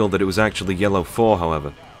will reveal that it was actually Yellow 4,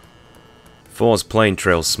 however. 4's plane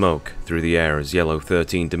trails smoke through the air as Yellow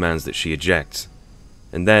 13 demands that she ejects.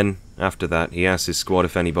 And then, after that, he asks his squad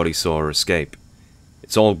if anybody saw her escape.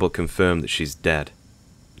 It's all but confirmed that she's dead.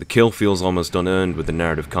 The kill feels almost unearned with the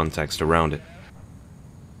narrative context around it.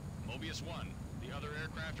 Mobius 1, the other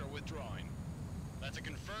aircraft are withdrawing. That's a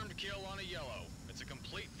confirmed kill on a Yellow. It's a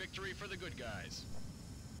complete victory for the good guys.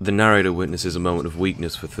 The narrator witnesses a moment of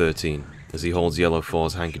weakness for 13 as he holds Yellow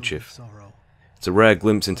 4's handkerchief. It's a rare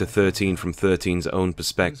glimpse into 13 from 13's own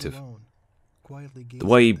perspective. The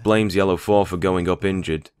way he blames Yellow 4 for going up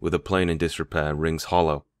injured, with a plane in disrepair, rings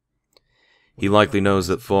hollow. He likely knows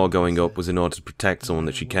that 4 going up was in order to protect someone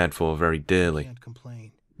that she cared for very dearly,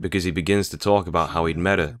 because he begins to talk about how he'd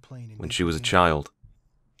met her when she was a child.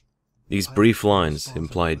 These brief lines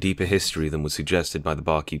imply a deeper history than was suggested by the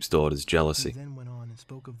barkeep's daughter's jealousy.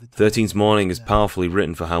 13's mourning is powerfully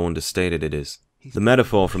written for how understated it is. The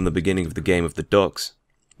metaphor from the beginning of the game of the ducks,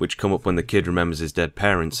 which come up when the kid remembers his dead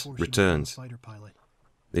parents, returns.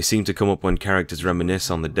 They seem to come up when characters reminisce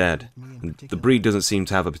on the dead, and the breed doesn't seem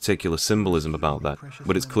to have a particular symbolism about that,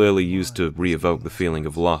 but it's clearly used to re-evoke the feeling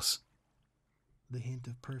of loss.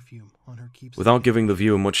 Without giving the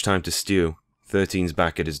viewer much time to stew, 13's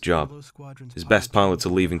back at his job. His best pilots are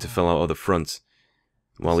leaving to fill out other fronts,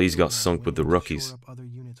 while he's got sunk with the rookies.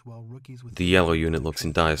 The Yellow unit looks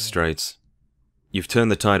in dire straits. You've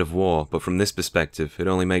turned the tide of war, but from this perspective, it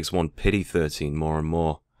only makes one pity 13 more and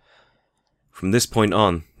more. From this point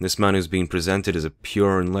on, this man who's been presented as a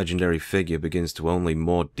pure and legendary figure begins to only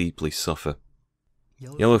more deeply suffer.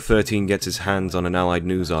 Yellow 13 gets his hands on an Allied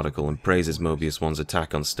news article and praises Mobius 1's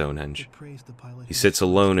attack on Stonehenge. He sits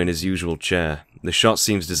alone in his usual chair. The shot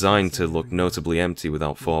seems designed to look notably empty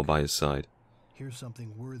without 4 by his side.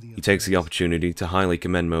 He takes the opportunity to highly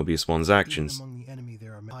commend Mobius 1's actions.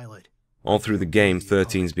 All through the game,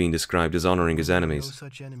 13's being described as honouring his enemies,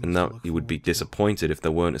 and that he would be disappointed if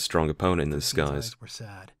there weren't a strong opponent in the skies.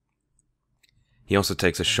 He also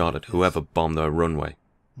takes a shot at whoever bombed their runway.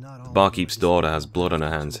 The barkeep's daughter has blood on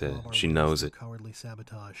her hands here, she knows it.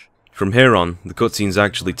 From here on, the cutscenes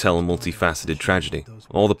actually tell a multifaceted tragedy.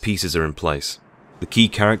 All the pieces are in place. The key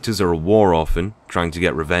characters are a war orphan, trying to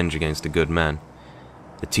get revenge against a good man,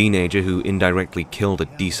 a teenager who indirectly killed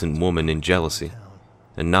a decent woman in jealousy,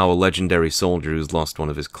 and now a legendary soldier who's lost one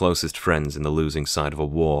of his closest friends in the losing side of a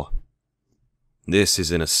war. This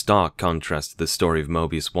is in a stark contrast to the story of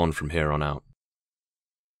Mobius 1 from here on out.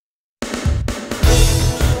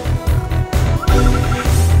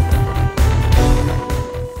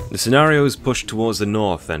 The scenario is pushed towards the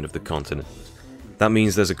north end of the continent. That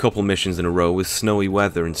means there's a couple missions in a row with snowy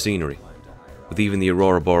weather and scenery, with even the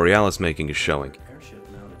Aurora Borealis making a showing.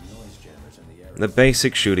 They're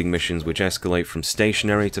basic shooting missions which escalate from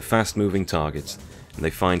stationary to fast-moving targets, and they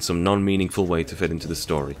find some non-meaningful way to fit into the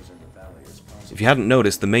story. If you hadn't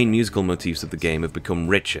noticed, the main musical motifs of the game have become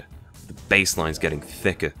richer, the bass line's getting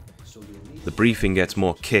thicker. The briefing gets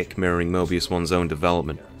more kick, mirroring Mobius 1's own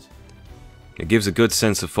development. It gives a good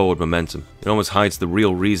sense of forward momentum. It almost hides the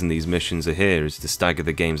real reason these missions are here is to stagger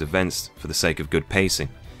the game's events for the sake of good pacing,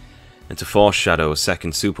 and to foreshadow a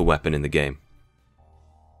second super weapon in the game.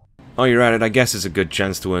 While you're at it, I guess it's a good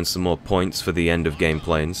chance to earn some more points for the end of game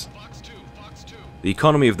planes. The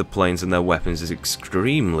economy of the planes and their weapons is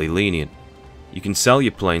extremely lenient. You can sell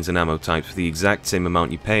your planes and ammo types for the exact same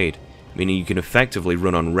amount you paid, meaning you can effectively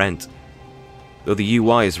run on rent. Though the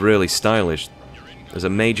UI is really stylish, there's a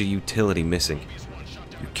major utility missing.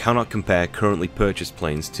 You cannot compare currently purchased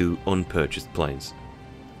planes to unpurchased planes.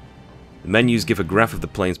 The menus give a graph of the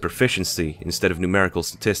plane's proficiency instead of numerical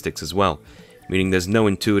statistics as well, meaning there's no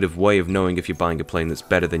intuitive way of knowing if you're buying a plane that's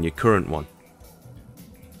better than your current one.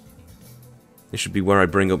 This should be where I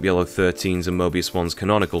bring up Yellow 13's and Mobius 1's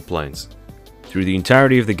canonical planes. Through the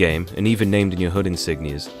entirety of the game, and even named in your HUD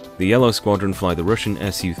insignias, the Yellow Squadron fly the Russian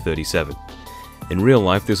Su-37. In real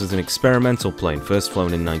life, this was an experimental plane first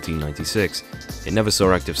flown in 1996. It never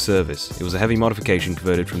saw active service. It was a heavy modification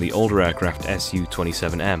converted from the older aircraft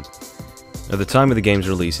Su-27M. At the time of the game's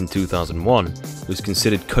release in 2001, it was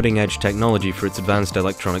considered cutting-edge technology for its advanced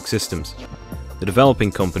electronic systems. The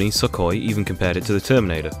developing company, Sukhoi, even compared it to the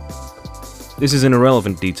Terminator. This is an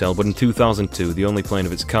irrelevant detail, but in 2002, the only plane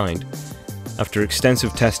of its kind, after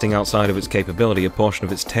extensive testing outside of its capability, a portion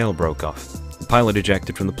of its tail broke off. The pilot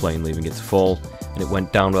ejected from the plane, leaving it to fall, and it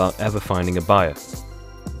went down without ever finding a buyer.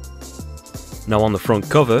 Now on the front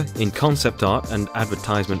cover, in concept art and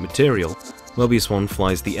advertisement material, Mobius 1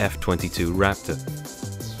 flies the F-22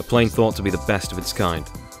 Raptor, a plane thought to be the best of its kind.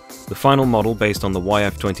 The final model, based on the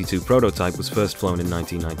YF-22 prototype, was first flown in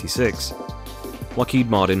 1996. Lockheed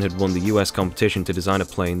Martin had won the US competition to design a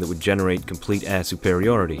plane that would generate complete air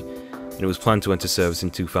superiority, and it was planned to enter service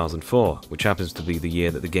in 2004, which happens to be the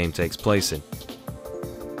year that the game takes place in.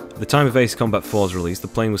 At the time of Ace Combat 4's release, the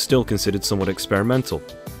plane was still considered somewhat experimental,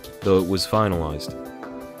 though it was finalized.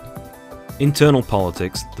 Internal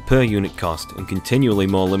politics, the per-unit cost, and continually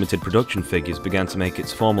more limited production figures began to make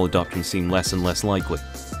its formal adoption seem less and less likely.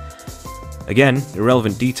 Again,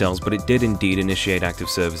 irrelevant details, but it did indeed initiate active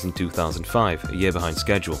service in 2005, a year behind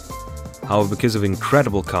schedule. However, because of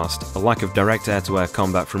incredible cost, a lack of direct air-to-air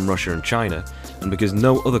combat from Russia and China, and because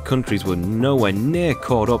no other countries were nowhere near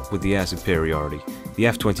caught up with the air superiority, the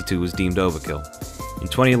F-22 was deemed overkill. In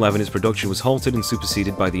 2011, its production was halted and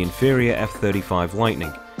superseded by the inferior F-35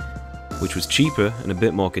 Lightning, which was cheaper and a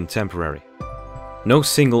bit more contemporary. No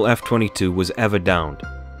single F-22 was ever downed.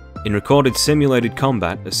 In recorded simulated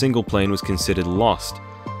combat, a single plane was considered lost.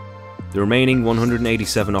 The remaining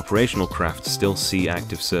 187 operational craft still see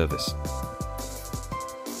active service.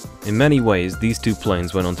 In many ways, these two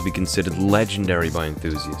planes went on to be considered legendary by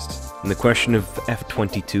enthusiasts, and the question of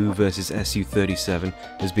F-22 versus Su-37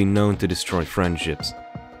 has been known to destroy friendships.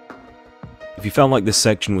 If you felt like this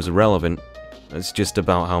section was irrelevant, that's just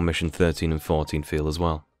about how Mission 13 and 14 feel as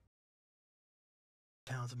well.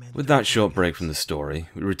 With that short break from the story,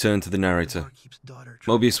 we return to the narrator.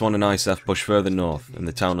 Mobius 1 and ISAF push further north, and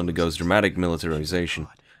the town undergoes dramatic militarization,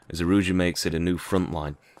 as Aruja makes it a new front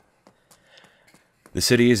line. The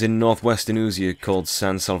city is in northwestern Uzia called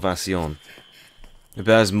San Salvacion. It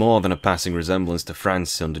bears more than a passing resemblance to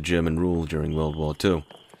France under German rule during World War II.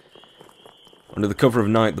 Under the cover of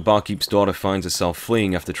night, the barkeep's daughter finds herself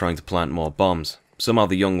fleeing after trying to plant more bombs. Somehow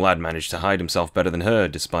the young lad managed to hide himself better than her,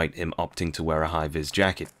 despite him opting to wear a high-vis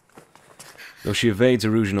jacket. Though she evades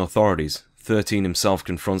Erusian authorities, 13 himself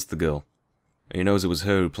confronts the girl, and he knows it was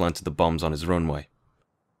her who planted the bombs on his runway.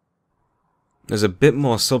 There's a bit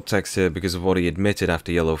more subtext here because of what he admitted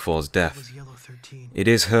after Yellow 4's death. It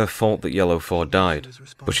is her fault that Yellow 4 died,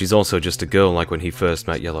 but she's also just a girl like when he first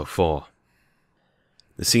met Yellow 4.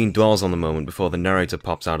 The scene dwells on the moment before the narrator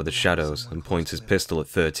pops out of the shadows and points his pistol at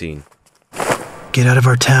 13. Get out of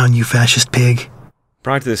our town, you fascist pig.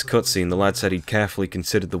 Prior to this cutscene, the lad said he'd carefully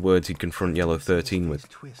considered the words he'd confront Yellow 13 with.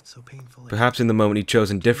 Perhaps in the moment he'd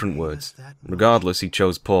chosen different words. Regardless, he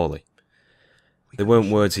chose poorly. They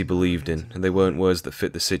weren't words he believed in, and they weren't words that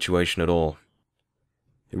fit the situation at all.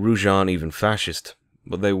 Eruja aren't even fascist,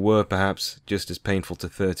 but they were perhaps just as painful to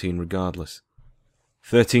 13 regardless.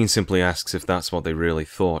 13 simply asks if that's what they really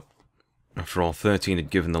thought. After all, 13 had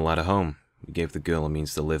given the lad a home. He gave the girl a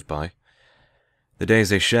means to live by. The days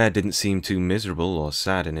they shared didn't seem too miserable or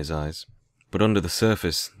sad in his eyes, but under the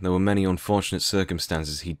surface there were many unfortunate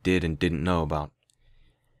circumstances he did and didn't know about.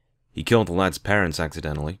 He killed the lad's parents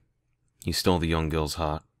accidentally. He stole the young girl's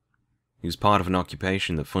heart. He was part of an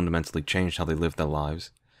occupation that fundamentally changed how they lived their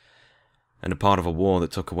lives, and a part of a war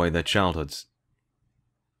that took away their childhoods.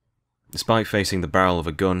 Despite facing the barrel of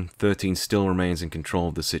a gun, 13 still remains in control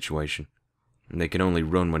of the situation, and they can only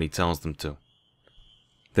run when he tells them to.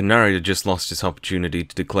 The narrator just lost his opportunity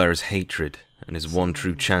to declare his hatred and his one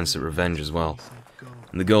true chance at revenge as well,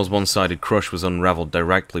 and the girl's one-sided crush was unravelled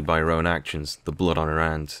directly by her own actions, the blood on her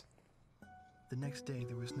hands.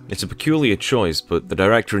 It's a peculiar choice, but the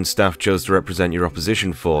director and staff chose to represent your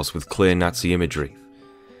opposition force with clear Nazi imagery.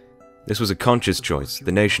 This was a conscious choice.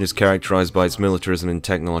 The nation is characterized by its militarism and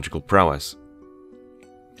technological prowess.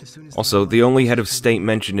 Also, the only head of state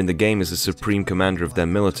mentioned in the game is the supreme commander of their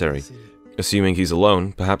military, assuming he's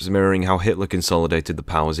alone, perhaps mirroring how Hitler consolidated the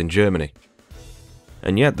powers in Germany.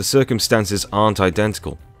 And yet, the circumstances aren't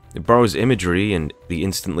identical. It borrows imagery and the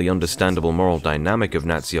instantly understandable moral dynamic of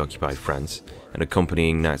Nazi-occupied France, and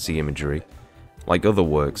accompanying Nazi imagery, like other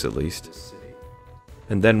works at least,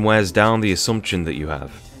 and then wears down the assumption that you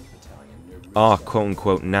have. Our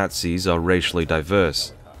quote-unquote Nazis are racially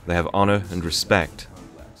diverse. They have honor and respect.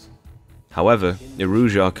 However,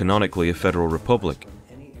 Erusia are canonically a federal republic.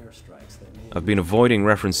 I've been avoiding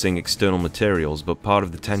referencing external materials, but part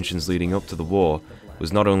of the tensions leading up to the war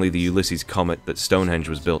was not only the Ulysses Comet that Stonehenge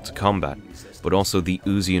was built to combat, but also the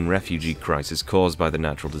Uzian refugee crisis caused by the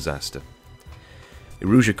natural disaster.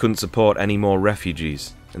 Erusia couldn't support any more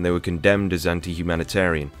refugees, and they were condemned as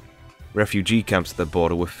anti-humanitarian. Refugee camps at their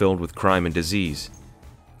border were filled with crime and disease.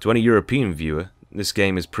 To any European viewer, this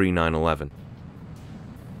game is pre-9/11.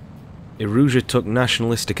 Erusia took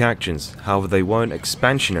nationalistic actions, however they weren't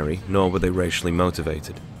expansionary, nor were they racially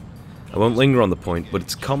motivated. I won't linger on the point, but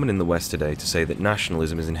it's common in the West today to say that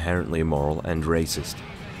nationalism is inherently immoral and racist.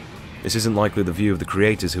 This isn't likely the view of the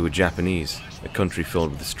creators, who were Japanese, a country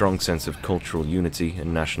filled with a strong sense of cultural unity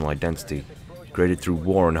and national identity, created through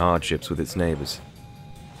war and hardships with its neighbours.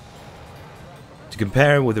 To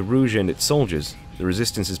compare with Erusia and its soldiers, the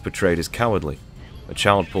resistance is portrayed as cowardly. A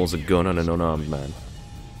child pulls a gun on an unarmed man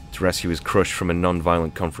to rescue his crush from a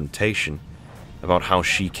non-violent confrontation about how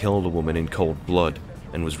she killed a woman in cold blood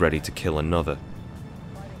and was ready to kill another.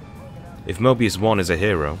 If Mobius 1 is a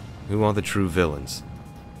hero, who are the true villains?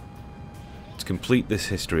 To complete this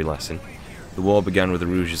history lesson, the war began with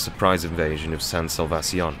Erusia's surprise invasion of San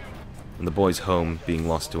Salvacion, and the boys' home being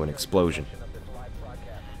lost to an explosion.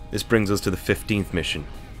 This brings us to the 15th mission,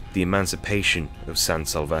 the Emancipation of San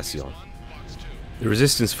Salvacion. The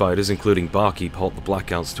resistance fighters, including Barkeep, halt the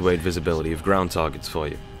blackouts to aid visibility of ground targets for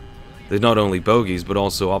you. There's not only bogeys, but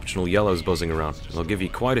also optional yellows buzzing around, and they'll give you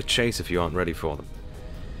quite a chase if you aren't ready for them.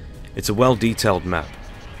 It's a well-detailed map.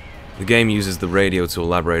 The game uses the radio to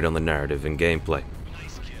elaborate on the narrative and gameplay.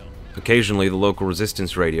 Occasionally, the local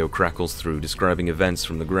resistance radio crackles through, describing events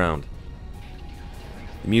from the ground.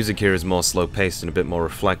 The music here is more slow-paced and a bit more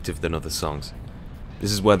reflective than other songs.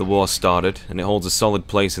 This is where the war started, and it holds a solid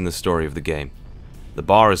place in the story of the game. The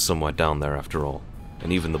bar is somewhere down there after all,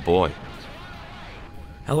 and even the boy.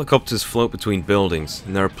 Helicopters float between buildings,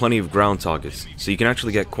 and there are plenty of ground targets, so you can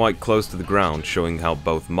actually get quite close to the ground, showing how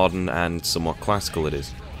both modern and somewhat classical it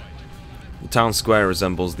is. The town square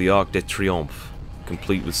resembles the Arc de Triomphe,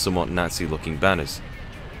 complete with somewhat Nazi-looking banners.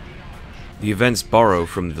 The events borrow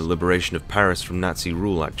from the liberation of Paris from Nazi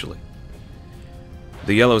rule, actually.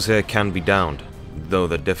 The yellows here can be downed, though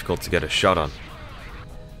they're difficult to get a shot on.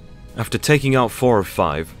 After taking out 4 of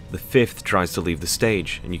 5, the 5th tries to leave the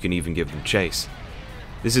stage, and you can even give them chase.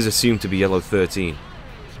 This is assumed to be Yellow 13.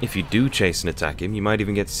 If you do chase and attack him, you might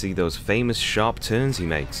even get to see those famous sharp turns he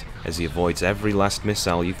makes, as he avoids every last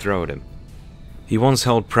missile you throw at him. He once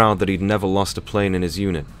held proud that he'd never lost a plane in his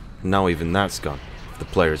unit, and now even that's gone, if the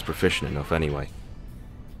player is proficient enough anyway.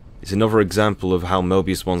 It's another example of how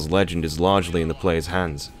Mobius 1's legend is largely in the player's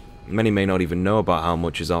hands. Many may not even know about how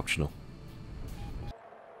much is optional.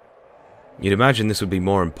 You'd imagine this would be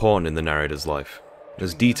more important in the narrator's life.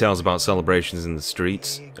 There's details about celebrations in the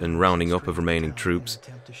streets, and rounding up of remaining troops.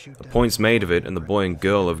 A point's made of it, and the boy and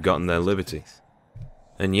girl have gotten their liberty.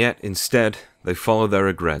 And yet, instead, they follow their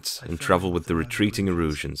regrets, and travel with the retreating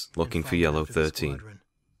Erusians, looking for Yellow 13.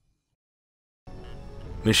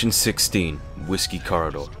 Mission 16, Whiskey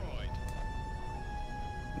Corridor.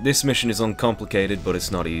 This mission is uncomplicated, but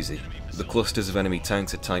it's not easy. The clusters of enemy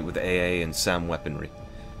tanks are tight with AA and SAM weaponry,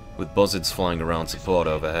 with buzzards flying around support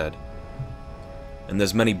overhead. And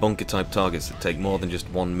there's many bunker-type targets that take more than just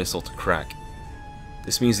one missile to crack.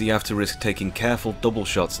 This means that you have to risk taking careful double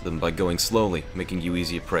shots at them by going slowly, making you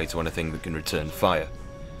easier prey to anything that can return fire.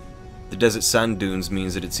 The desert sand dunes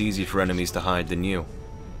means that it's easier for enemies to hide than you.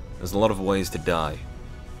 There's a lot of ways to die.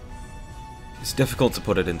 It's difficult to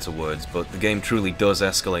put it into words, but the game truly does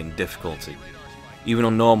escalate in difficulty. Even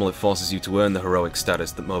on normal, it forces you to earn the heroic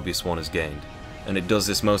status that Mobius 1 has gained, and it does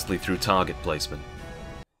this mostly through target placement.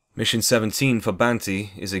 Mission 17 for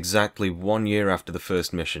Banty is exactly 1 year after the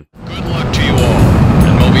first mission. Good luck to you all,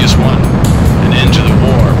 and Mobius 1. An end to the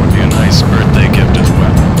war would be a nice birthday gift as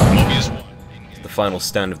well. Mobius 1. It's the final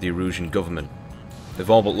stand of the Erusian government. They've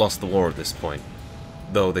all but lost the war at this point,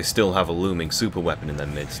 though they still have a looming superweapon in their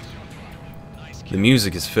midst. The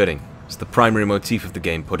music is fitting. It's the primary motif of the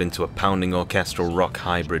game put into a pounding orchestral rock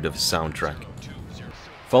hybrid of a soundtrack.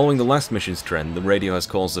 Following the last mission's trend, the radio has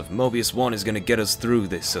calls of "Mobius 1 is gonna get us through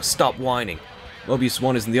this, so stop whining. Mobius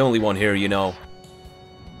 1 isn't the only one here, you know."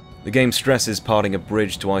 The game stresses parting a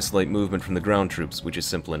bridge to isolate movement from the ground troops, which is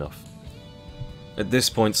simple enough. At this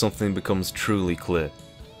point, something becomes truly clear.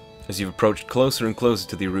 As you've approached closer and closer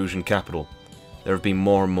to the Erusian capital, there have been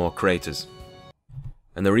more and more craters.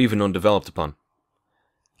 And they're even undeveloped upon.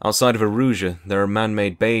 Outside of Erusia, there are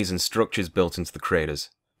man-made bays and structures built into the craters,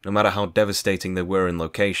 no matter how devastating they were in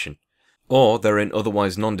location, or they're in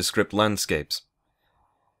otherwise nondescript landscapes.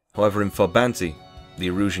 However, in Forbanti, the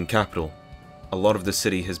Erusian capital, a lot of the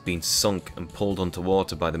city has been sunk and pulled onto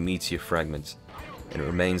water by the meteor fragments, and it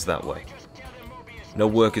remains that way. No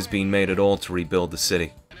work has been made at all to rebuild the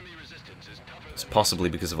city. It's possibly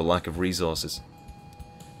because of a lack of resources.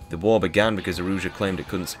 The war began because Erusia claimed it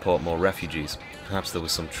couldn't support more refugees. Perhaps there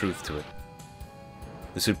was some truth to it.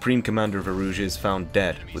 The Supreme Commander of Erusia is found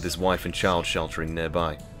dead, with his wife and child sheltering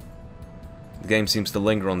nearby. The game seems to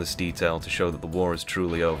linger on this detail to show that the war is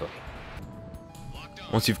truly over.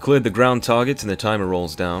 Once you've cleared the ground targets and the timer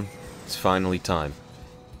rolls down, it's finally time.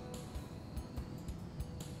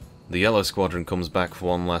 The Yellow Squadron comes back for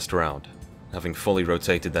one last round, having fully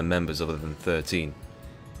rotated their members other than 13.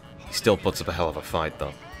 He still puts up a hell of a fight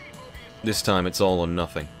though. This time it's all or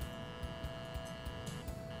nothing.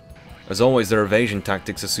 As always, their evasion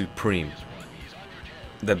tactics are supreme.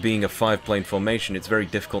 There being a 5-plane formation, it's very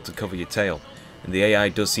difficult to cover your tail, and the AI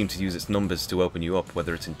does seem to use its numbers to open you up,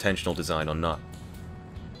 whether it's intentional design or not.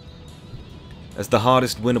 As the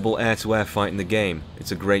hardest winnable air-to-air fight in the game,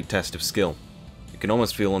 it's a great test of skill. It can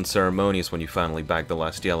almost feel unceremonious when you finally bag the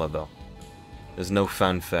last yellow though. There's no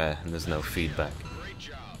fanfare and there's no feedback. Great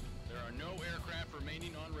job. There are no aircraft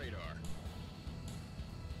remaining on radar.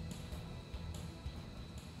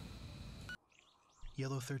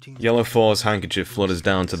 Yellow 04's handkerchief flutters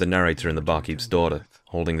down to the narrator and the barkeep's daughter,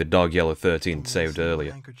 holding the dog Yellow 13 saved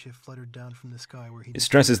earlier. It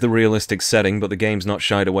stresses the realistic setting, but the game's not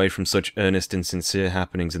shied away from such earnest and sincere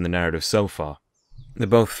happenings in the narrative so far. They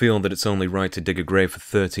both feel that it's only right to dig a grave for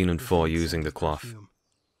 13 and 4 using the cloth.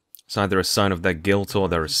 It's either a sign of their guilt or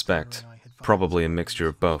their respect, probably a mixture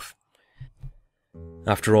of both.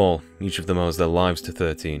 After all, each of them owes their lives to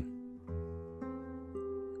 13.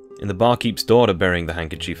 In the barkeep's daughter bearing the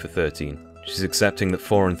handkerchief for 13, she's accepting that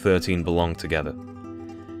 4 and 13 belong together.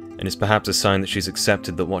 And it's perhaps a sign that she's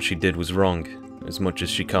accepted that what she did was wrong, as much as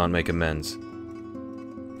she can't make amends.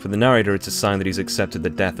 For the narrator, it's a sign that he's accepted the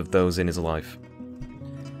death of those in his life.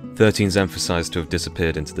 13's emphasized to have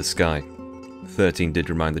disappeared into the sky. 13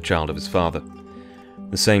 did remind the child of his father.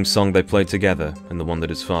 The same song they played together, and the one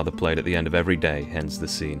that his father played at the end of every day, ends the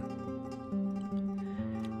scene.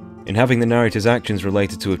 In having the narrator's actions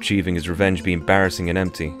related to achieving his revenge be embarrassing and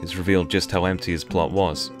empty, it's revealed just how empty his plot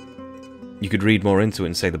was. You could read more into it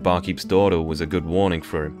and say the barkeep's daughter was a good warning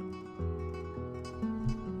for him.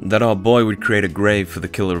 That our boy would create a grave for the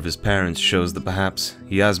killer of his parents shows that perhaps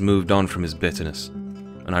he has moved on from his bitterness,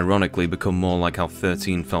 and ironically become more like how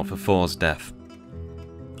 13 felt for 4's death.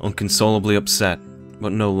 Unconsolably upset,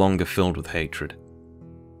 but no longer filled with hatred.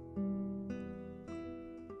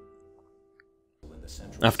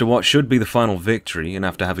 After what should be the final victory, and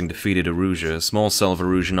after having defeated Erusia, a small cell of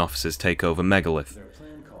Erusian officers take over Megalith.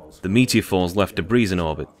 The meteor falls left debris in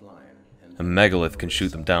orbit, and Megalith can shoot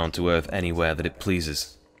them down to Earth anywhere that it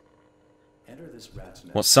pleases.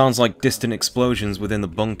 What sounds like distant explosions within the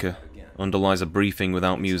bunker underlies a briefing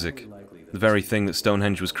without music. The very thing that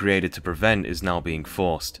Stonehenge was created to prevent is now being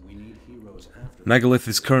forced. Megalith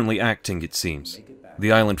is currently acting, it seems.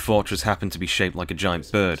 The island fortress happened to be shaped like a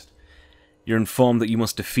giant bird. You're informed that you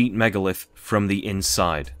must defeat Megalith from the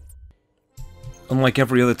inside. Unlike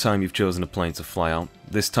every other time you've chosen a plane to fly out,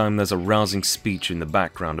 this time there's a rousing speech in the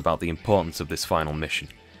background about the importance of this final mission,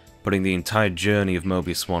 putting the entire journey of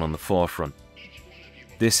Mobius 1 on the forefront.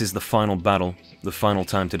 This is the final battle, the final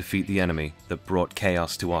time to defeat the enemy that brought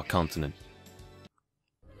chaos to our continent.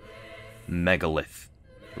 Megalith.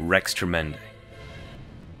 Rex Tremendi.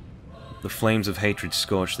 The flames of hatred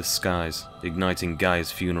scorched the skies, igniting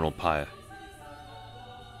Gaia's funeral pyre.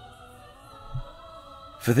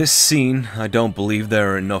 For this scene, I don't believe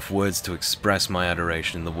there are enough words to express my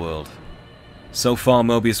adoration in the world. So far,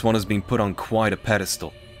 Mobius 1 has been put on quite a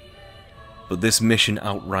pedestal. But this mission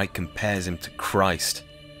outright compares him to Christ.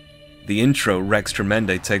 The intro, Rex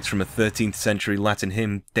Tremendi, takes from a 13th century Latin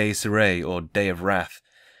hymn, Deus Irae, or Day of Wrath.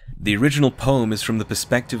 The original poem is from the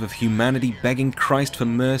perspective of humanity begging Christ for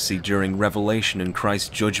mercy during Revelation and Christ's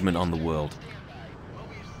judgment on the world.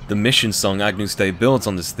 The mission song Agnus Dei builds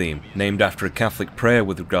on this theme, named after a Catholic prayer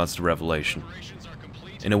with regards to Revelation.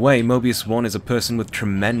 In a way, Mobius 1 is a person with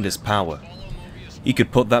tremendous power. He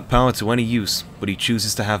could put that power to any use, but he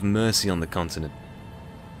chooses to have mercy on the continent.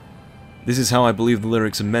 This is how I believe the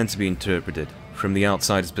lyrics are meant to be interpreted, from the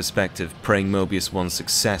outsider's perspective, praying Mobius 1's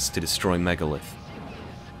success to destroy Megalith.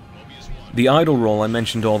 The idol roll I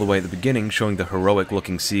mentioned all the way at the beginning, showing the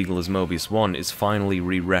heroic-looking seagull as Mobius 1, is finally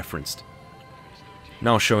re-referenced.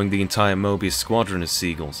 Now showing the entire Mobius squadron as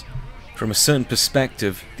seagulls. From a certain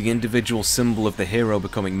perspective, the individual symbol of the hero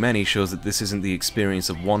becoming many shows that this isn't the experience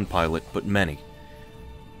of one pilot, but many.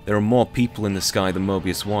 There are more people in the sky than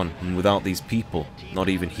Mobius 1, and without these people, not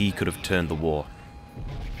even he could have turned the war.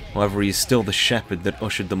 However, he is still the shepherd that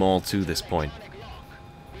ushered them all to this point.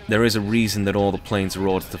 There is a reason that all the planes are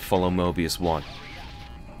ordered to follow Mobius 1.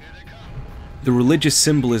 The religious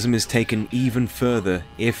symbolism is taken even further,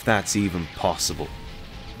 if that's even possible.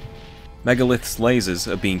 Megalith's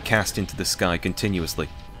lasers are being cast into the sky continuously.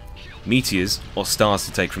 Meteors, or stars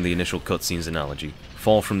to take from the initial cutscenes analogy,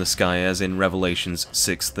 fall from the sky as in Revelations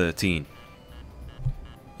 6:13.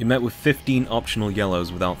 You're met with 15 optional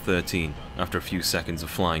yellows without 13, after a few seconds of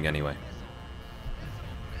flying anyway.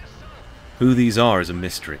 Who these are is a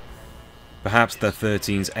mystery. Perhaps they're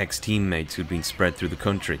 13's ex-teammates who'd been spread through the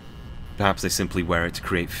country. Perhaps they simply wear it to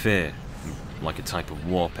create fear, like a type of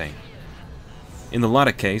war paint. In the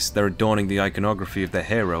latter case, they're adorning the iconography of their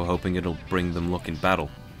hero, hoping it'll bring them luck in battle,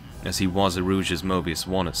 as he was Erusia's Mobius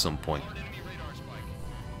 1 at some point.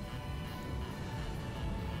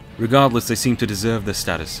 Regardless, they seem to deserve their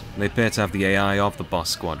status, and they appear to have the AI of the boss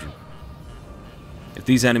squadron. If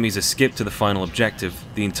these enemies are skipped to the final objective,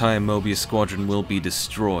 the entire Mobius squadron will be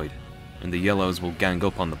destroyed, and the yellows will gang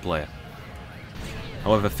up on the player.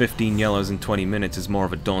 However, 15 yellows in 20 minutes is more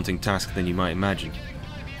of a daunting task than you might imagine.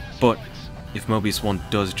 But, if Mobius 1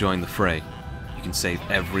 does join the fray, you can save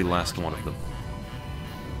every last one of them.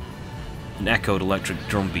 An echoed electric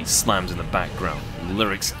drum beat slams in the background, and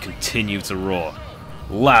lyrics continue to roar.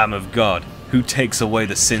 Lamb of God, who takes away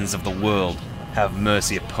the sins of the world, have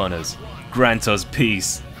mercy upon us. Grant us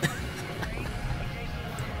peace.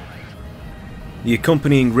 The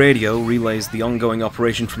accompanying radio relays the ongoing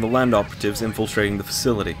operation from the land operatives infiltrating the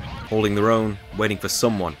facility, holding their own, waiting for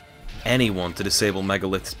someone, anyone, to disable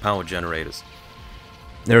Megalith's power generators.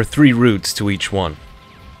 There are 3 routes to each one.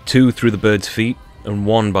 2 through the bird's feet, and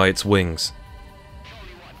 1 by its wings.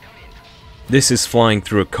 This is flying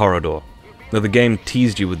through a corridor. Though the game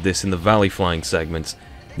teased you with this in the valley flying segments,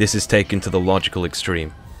 this is taken to the logical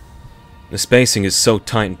extreme. The spacing is so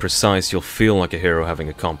tight and precise you'll feel like a hero having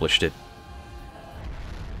accomplished it.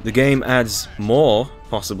 The game adds more,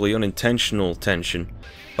 possibly unintentional, tension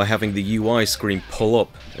by having the UI screen pull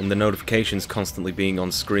up and the notifications constantly being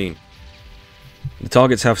on screen. The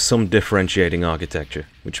targets have some differentiating architecture,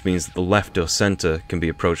 which means that the left or center can be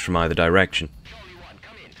approached from either direction.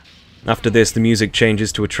 After this, the music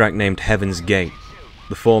changes to a track named Heaven's Gate.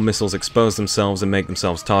 The 4 missiles expose themselves and make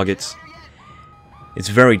themselves targets. It's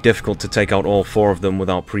very difficult to take out all 4 of them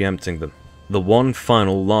without preempting them. The one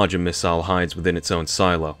final larger missile hides within its own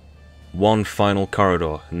silo. One final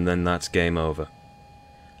corridor, and then that's game over.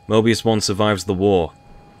 Mobius 1 survives the war,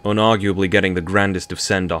 unarguably getting the grandest of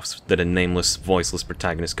send-offs that a nameless, voiceless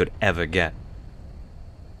protagonist could ever get.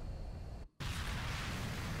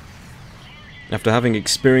 After having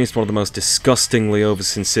experienced one of the most disgustingly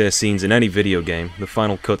over-sincere scenes in any video game, the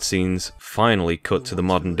final cutscenes finally cut to the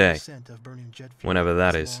modern day, whenever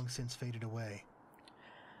that is.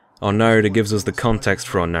 Our narrator gives us the context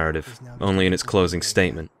for our narrative, only in its closing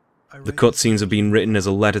statement. The cutscenes have been written as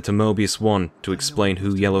a letter to Mobius 1 to explain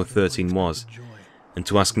who Yellow 13 was, and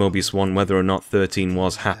to ask Mobius 1 whether or not 13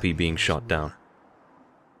 was happy being shot down.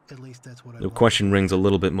 The question rings a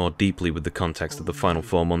little bit more deeply with the context of the final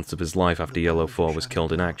 4 months of his life after Yellow 4 was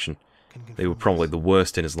killed in action. They were probably the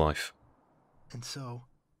worst in his life.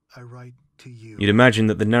 You'd imagine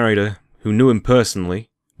that the narrator, who knew him personally,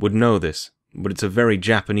 would know this, but it's a very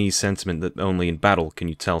Japanese sentiment that only in battle can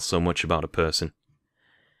you tell so much about a person.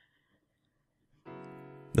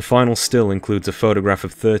 The final still includes a photograph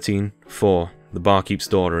of 13, 4, the barkeep's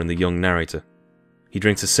daughter, and the young narrator. He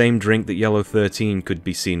drinks the same drink that Yellow 13 could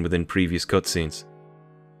be seen within previous cutscenes,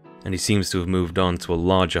 and he seems to have moved on to a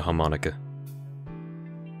larger harmonica.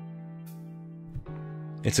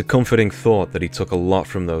 It's a comforting thought that he took a lot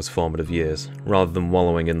from those formative years, rather than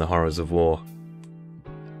wallowing in the horrors of war.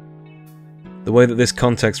 The way that this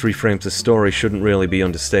context reframes the story shouldn't really be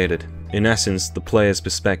understated. In essence, the player's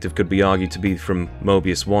perspective could be argued to be from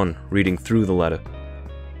Mobius 1, reading through the letter.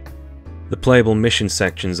 The playable mission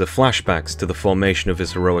sections are flashbacks to the formation of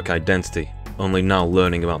his heroic identity, only now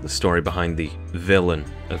learning about the story behind the villain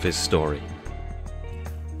of his story.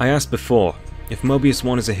 I asked before, if Mobius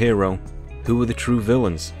 1 is a hero, who are the true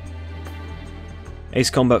villains? Ace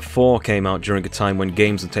Combat 4 came out during a time when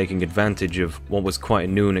games were taking advantage of what was quite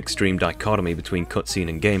a new and extreme dichotomy between cutscene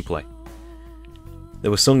and gameplay. There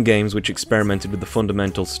were some games which experimented with the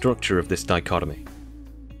fundamental structure of this dichotomy.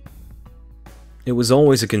 It was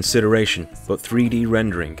always a consideration, but 3D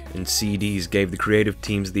rendering and CDs gave the creative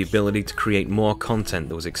teams the ability to create more content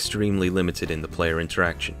that was extremely limited in the player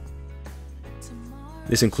interaction.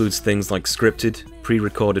 This includes things like scripted,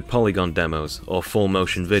 pre-recorded polygon demos or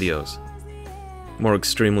full-motion videos. More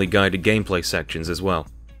extremely guided gameplay sections as well.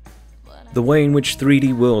 The way in which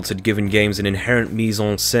 3D worlds had given games an inherent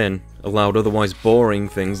mise-en-scène allowed otherwise boring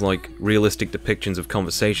things like realistic depictions of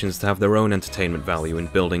conversations to have their own entertainment value in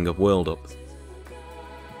building a world up.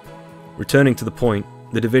 Returning to the point,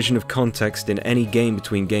 the division of context in any game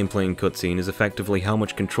between gameplay and cutscene is effectively how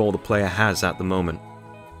much control the player has at the moment,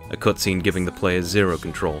 a cutscene giving the player zero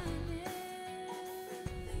control.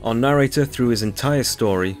 Our narrator, through his entire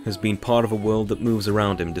story, has been part of a world that moves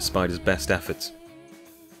around him despite his best efforts.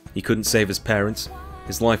 He couldn't save his parents,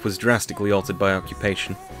 his life was drastically altered by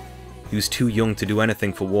occupation, he was too young to do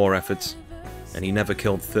anything for war efforts, and he never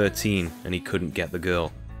killed 13 and he couldn't get the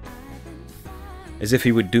girl. As if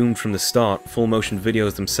he were doomed from the start, full-motion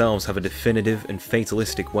videos themselves have a definitive and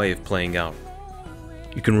fatalistic way of playing out.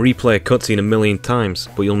 You can replay a cutscene a million times,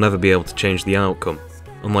 but you'll never be able to change the outcome,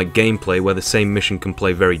 unlike gameplay where the same mission can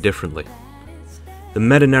play very differently. The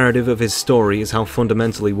meta-narrative of his story is how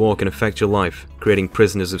fundamentally war can affect your life, creating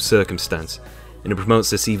prisoners of circumstance, and it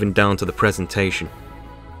promotes this even down to the presentation.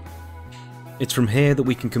 It's from here that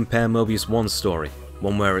we can compare Mobius 1's story,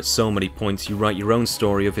 one where at so many points you write your own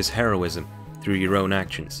story of his heroism, through your own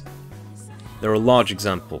actions. There are large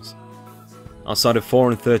examples. Outside of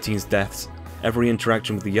 4 and 13's deaths, every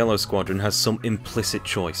interaction with the Yellow Squadron has some implicit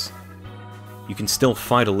choice. You can still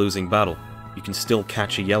fight a losing battle, you can still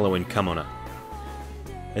catch a Yellow in Kamona.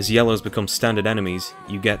 As Yellows become standard enemies,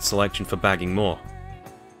 you get selection for bagging more.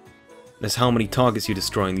 There's how many targets you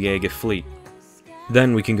destroy in the Aegir fleet.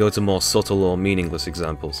 Then we can go to more subtle or meaningless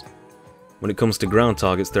examples. When it comes to ground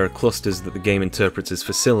targets, there are clusters that the game interprets as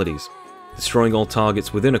facilities. Destroying all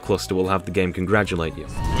targets within a cluster will have the game congratulate you.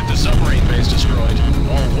 With the submarine base destroyed,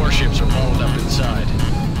 all warships are balled up inside.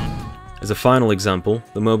 As a final example,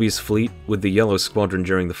 the Mobius fleet with the Yellow Squadron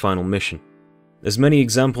during the final mission. There's many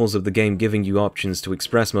examples of the game giving you options to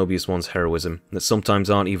express Mobius 1's heroism that sometimes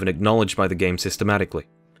aren't even acknowledged by the game systematically.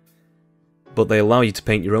 But they allow you to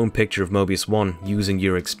paint your own picture of Mobius 1 using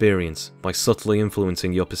your experience, by subtly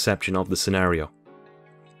influencing your perception of the scenario.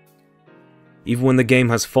 Even when the game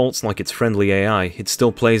has faults like its friendly AI, it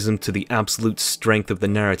still plays them to the absolute strength of the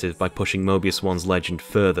narrative by pushing Mobius 1's legend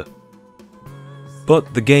further.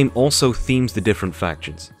 But the game also themes the different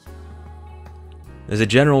factions. There's a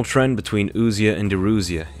general trend between Ousia and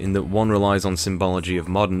Erusia in that one relies on symbology of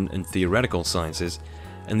modern and theoretical sciences,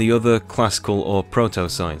 and the other classical or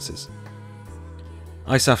proto-sciences.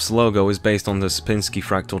 ISAF's logo is based on the Sierpinski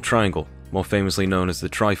fractal triangle, more famously known as the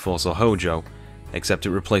Triforce or Hojo, except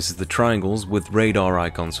it replaces the triangles with radar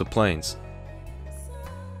icons for planes.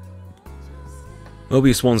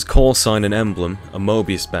 Mobius 1's call sign and emblem, a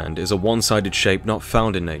Mobius band, is a one-sided shape not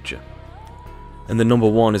found in nature. And the number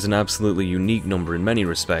 1 is an absolutely unique number in many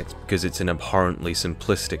respects because it's an abhorrently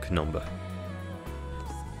simplistic number.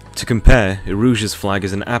 To compare, Erusia's flag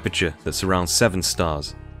is an aperture that surrounds 7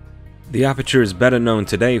 stars. The aperture is better known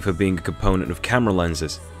today for being a component of camera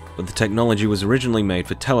lenses, but the technology was originally made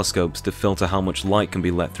for telescopes to filter how much light can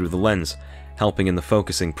be let through the lens, helping in the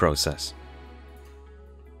focusing process.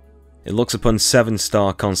 It looks upon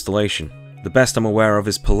 7-star constellation. The best I'm aware of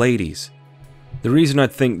is Pleiades. The reason I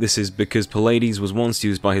think this is because Pleiades was once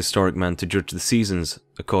used by historic man to judge the seasons,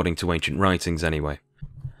 according to ancient writings anyway.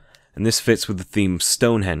 And this fits with the theme of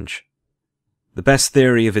Stonehenge. The best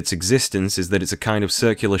theory of its existence is that it's a kind of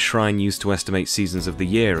circular shrine used to estimate seasons of the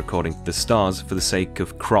year according to the stars for the sake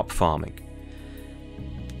of crop farming.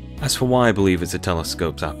 As for why I believe it's a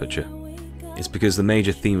telescope's aperture, it's because the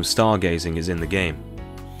major theme of stargazing is in the game.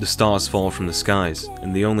 The stars fall from the skies,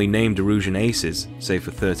 and the only named Erusian aces, save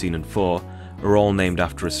for 13 and 4, are all named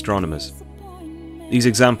after astronomers. These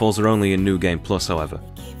examples are only in New Game Plus, however.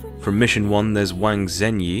 From Mission 1 there's Wang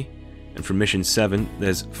Zhenyi, and from Mission 7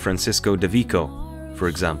 there's Francisco de Vico, for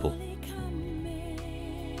example.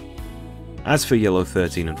 As for Yellow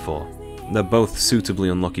 13 and 4, they're both suitably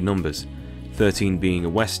unlucky numbers, 13 being a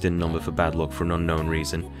Western number for bad luck for an unknown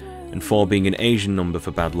reason, and 4 being an Asian number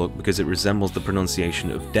for bad luck because it resembles the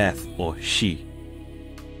pronunciation of death, or shi.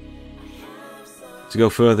 To go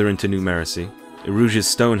further into numeracy, Erusia's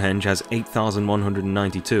Stonehenge has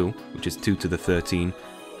 8,192, which is 2 to the 13,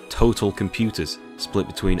 total computers, split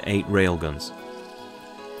between 8 railguns.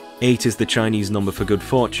 8 is the Chinese number for good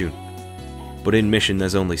fortune, but in Mission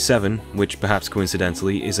there's only 7, which perhaps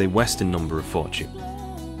coincidentally is a Western number of fortune.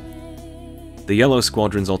 The Yellow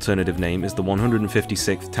Squadron's alternative name is the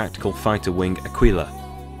 156th Tactical Fighter Wing Aquila,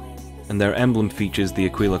 and their emblem features the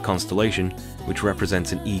Aquila constellation, which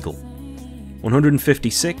represents an eagle.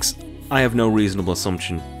 156? I have no reasonable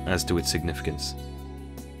assumption as to its significance.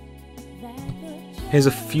 Here's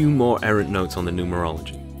a few more errant notes on the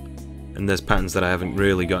numerology, and there's patterns that I haven't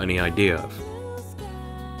really got any idea of.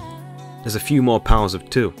 There's a few more powers of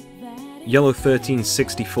 2. Yellow 13's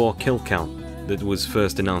 64 kill count that was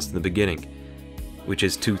first announced in the beginning, which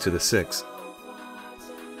is 2 to the 6.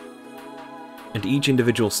 And each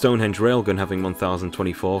individual Stonehenge railgun having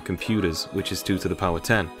 1024 computers, which is 2 to the power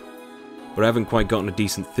 10. But I haven't quite gotten a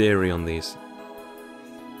decent theory on these.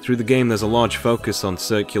 Through the game there's a large focus on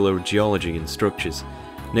circular geology and structures,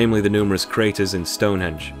 namely the numerous craters in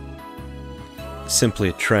Stonehenge. It's simply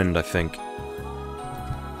a trend, I think.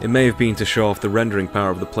 It may have been to show off the rendering power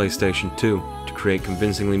of the PlayStation 2 to create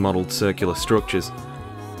convincingly modelled circular structures,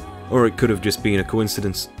 or it could have just been a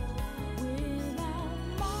coincidence.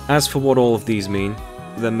 As for what all of these mean,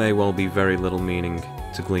 there may well be very little meaning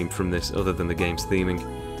to glean from this other than the game's theming.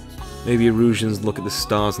 Maybe Erusians look at the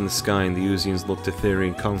stars in the sky and the Uzians look to theory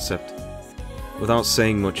and concept. Without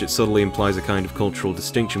saying much, it subtly implies a kind of cultural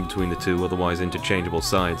distinction between the two otherwise interchangeable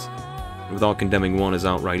sides, and without condemning one as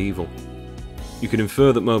outright evil. You could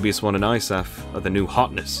infer that Mobius 1 and ISAF are the new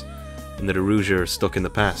hotness, and that Erusia are stuck in the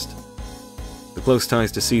past. The close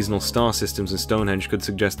ties to seasonal star systems in Stonehenge could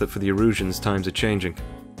suggest that for the Erusians times are changing.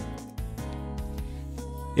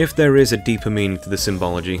 If there is a deeper meaning to the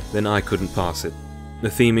symbology, then I couldn't pass it. The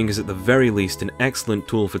theming is at the very least an excellent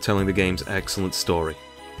tool for telling the game's excellent story.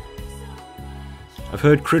 I've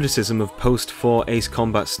heard criticism of post-4 Ace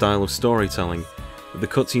Combat style of storytelling, that the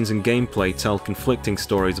cutscenes and gameplay tell conflicting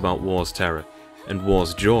stories about war's terror, and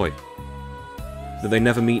war's joy. That they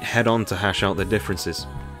never meet head-on to hash out their differences.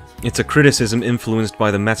 It's a criticism influenced by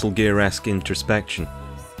the Metal Gear-esque introspection.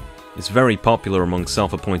 It's very popular among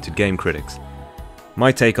self-appointed game critics.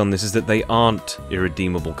 My take on this is that they aren't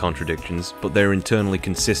irredeemable contradictions, but they're internally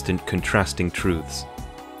consistent, contrasting truths.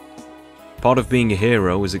 Part of being a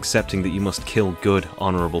hero is accepting that you must kill good,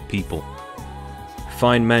 honourable people.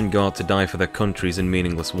 Fine men go out to die for their countries in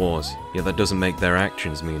meaningless wars, yet that doesn't make their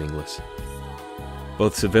actions meaningless.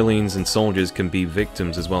 Both civilians and soldiers can be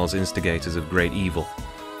victims as well as instigators of great evil.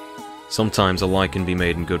 Sometimes a lie can be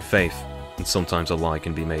made in good faith, and sometimes a lie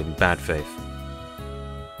can be made in bad faith.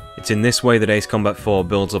 It's in this way that Ace Combat 4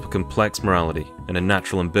 builds up a complex morality and a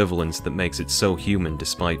natural ambivalence that makes it so human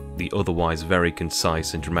despite the otherwise very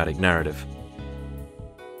concise and dramatic narrative.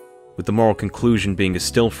 With the moral conclusion being a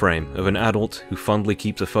still frame of an adult who fondly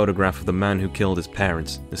keeps a photograph of the man who killed his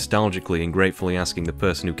parents, nostalgically and gratefully asking the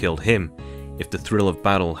person who killed him if the thrill of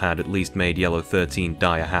battle had at least made Yellow 13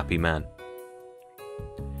 die a happy man.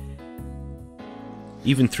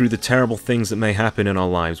 Even through the terrible things that may happen in our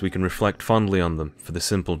lives, we can reflect fondly on them for the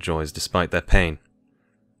simple joys despite their pain.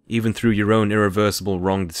 Even through your own irreversible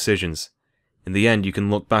wrong decisions, in the end you can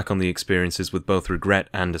look back on the experiences with both regret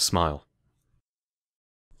and a smile.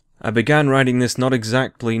 I began writing this not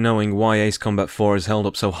exactly knowing why Ace Combat 4 is held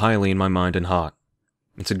up so highly in my mind and heart.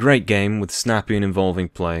 It's a great game with snappy and involving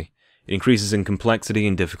play. It increases in complexity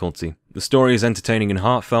and difficulty. The story is entertaining and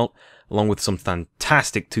heartfelt, along with some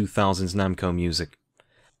fantastic 2000s Namco music.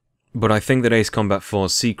 But I think that Ace Combat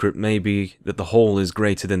 4's secret may be that the whole is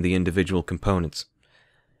greater than the individual components.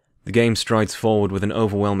 The game strides forward with an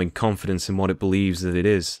overwhelming confidence in what it believes that it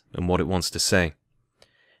is, and what it wants to say.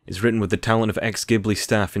 It's written with the talent of ex-Ghibli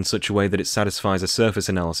staff in such a way that it satisfies a surface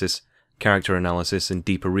analysis, character analysis, and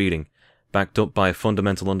deeper reading, backed up by a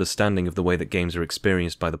fundamental understanding of the way that games are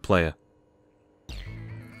experienced by the player.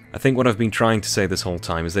 I think what I've been trying to say this whole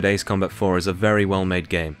time is that Ace Combat 4 is a very well made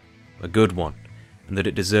game, a good one, and that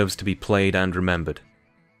it deserves to be played and remembered.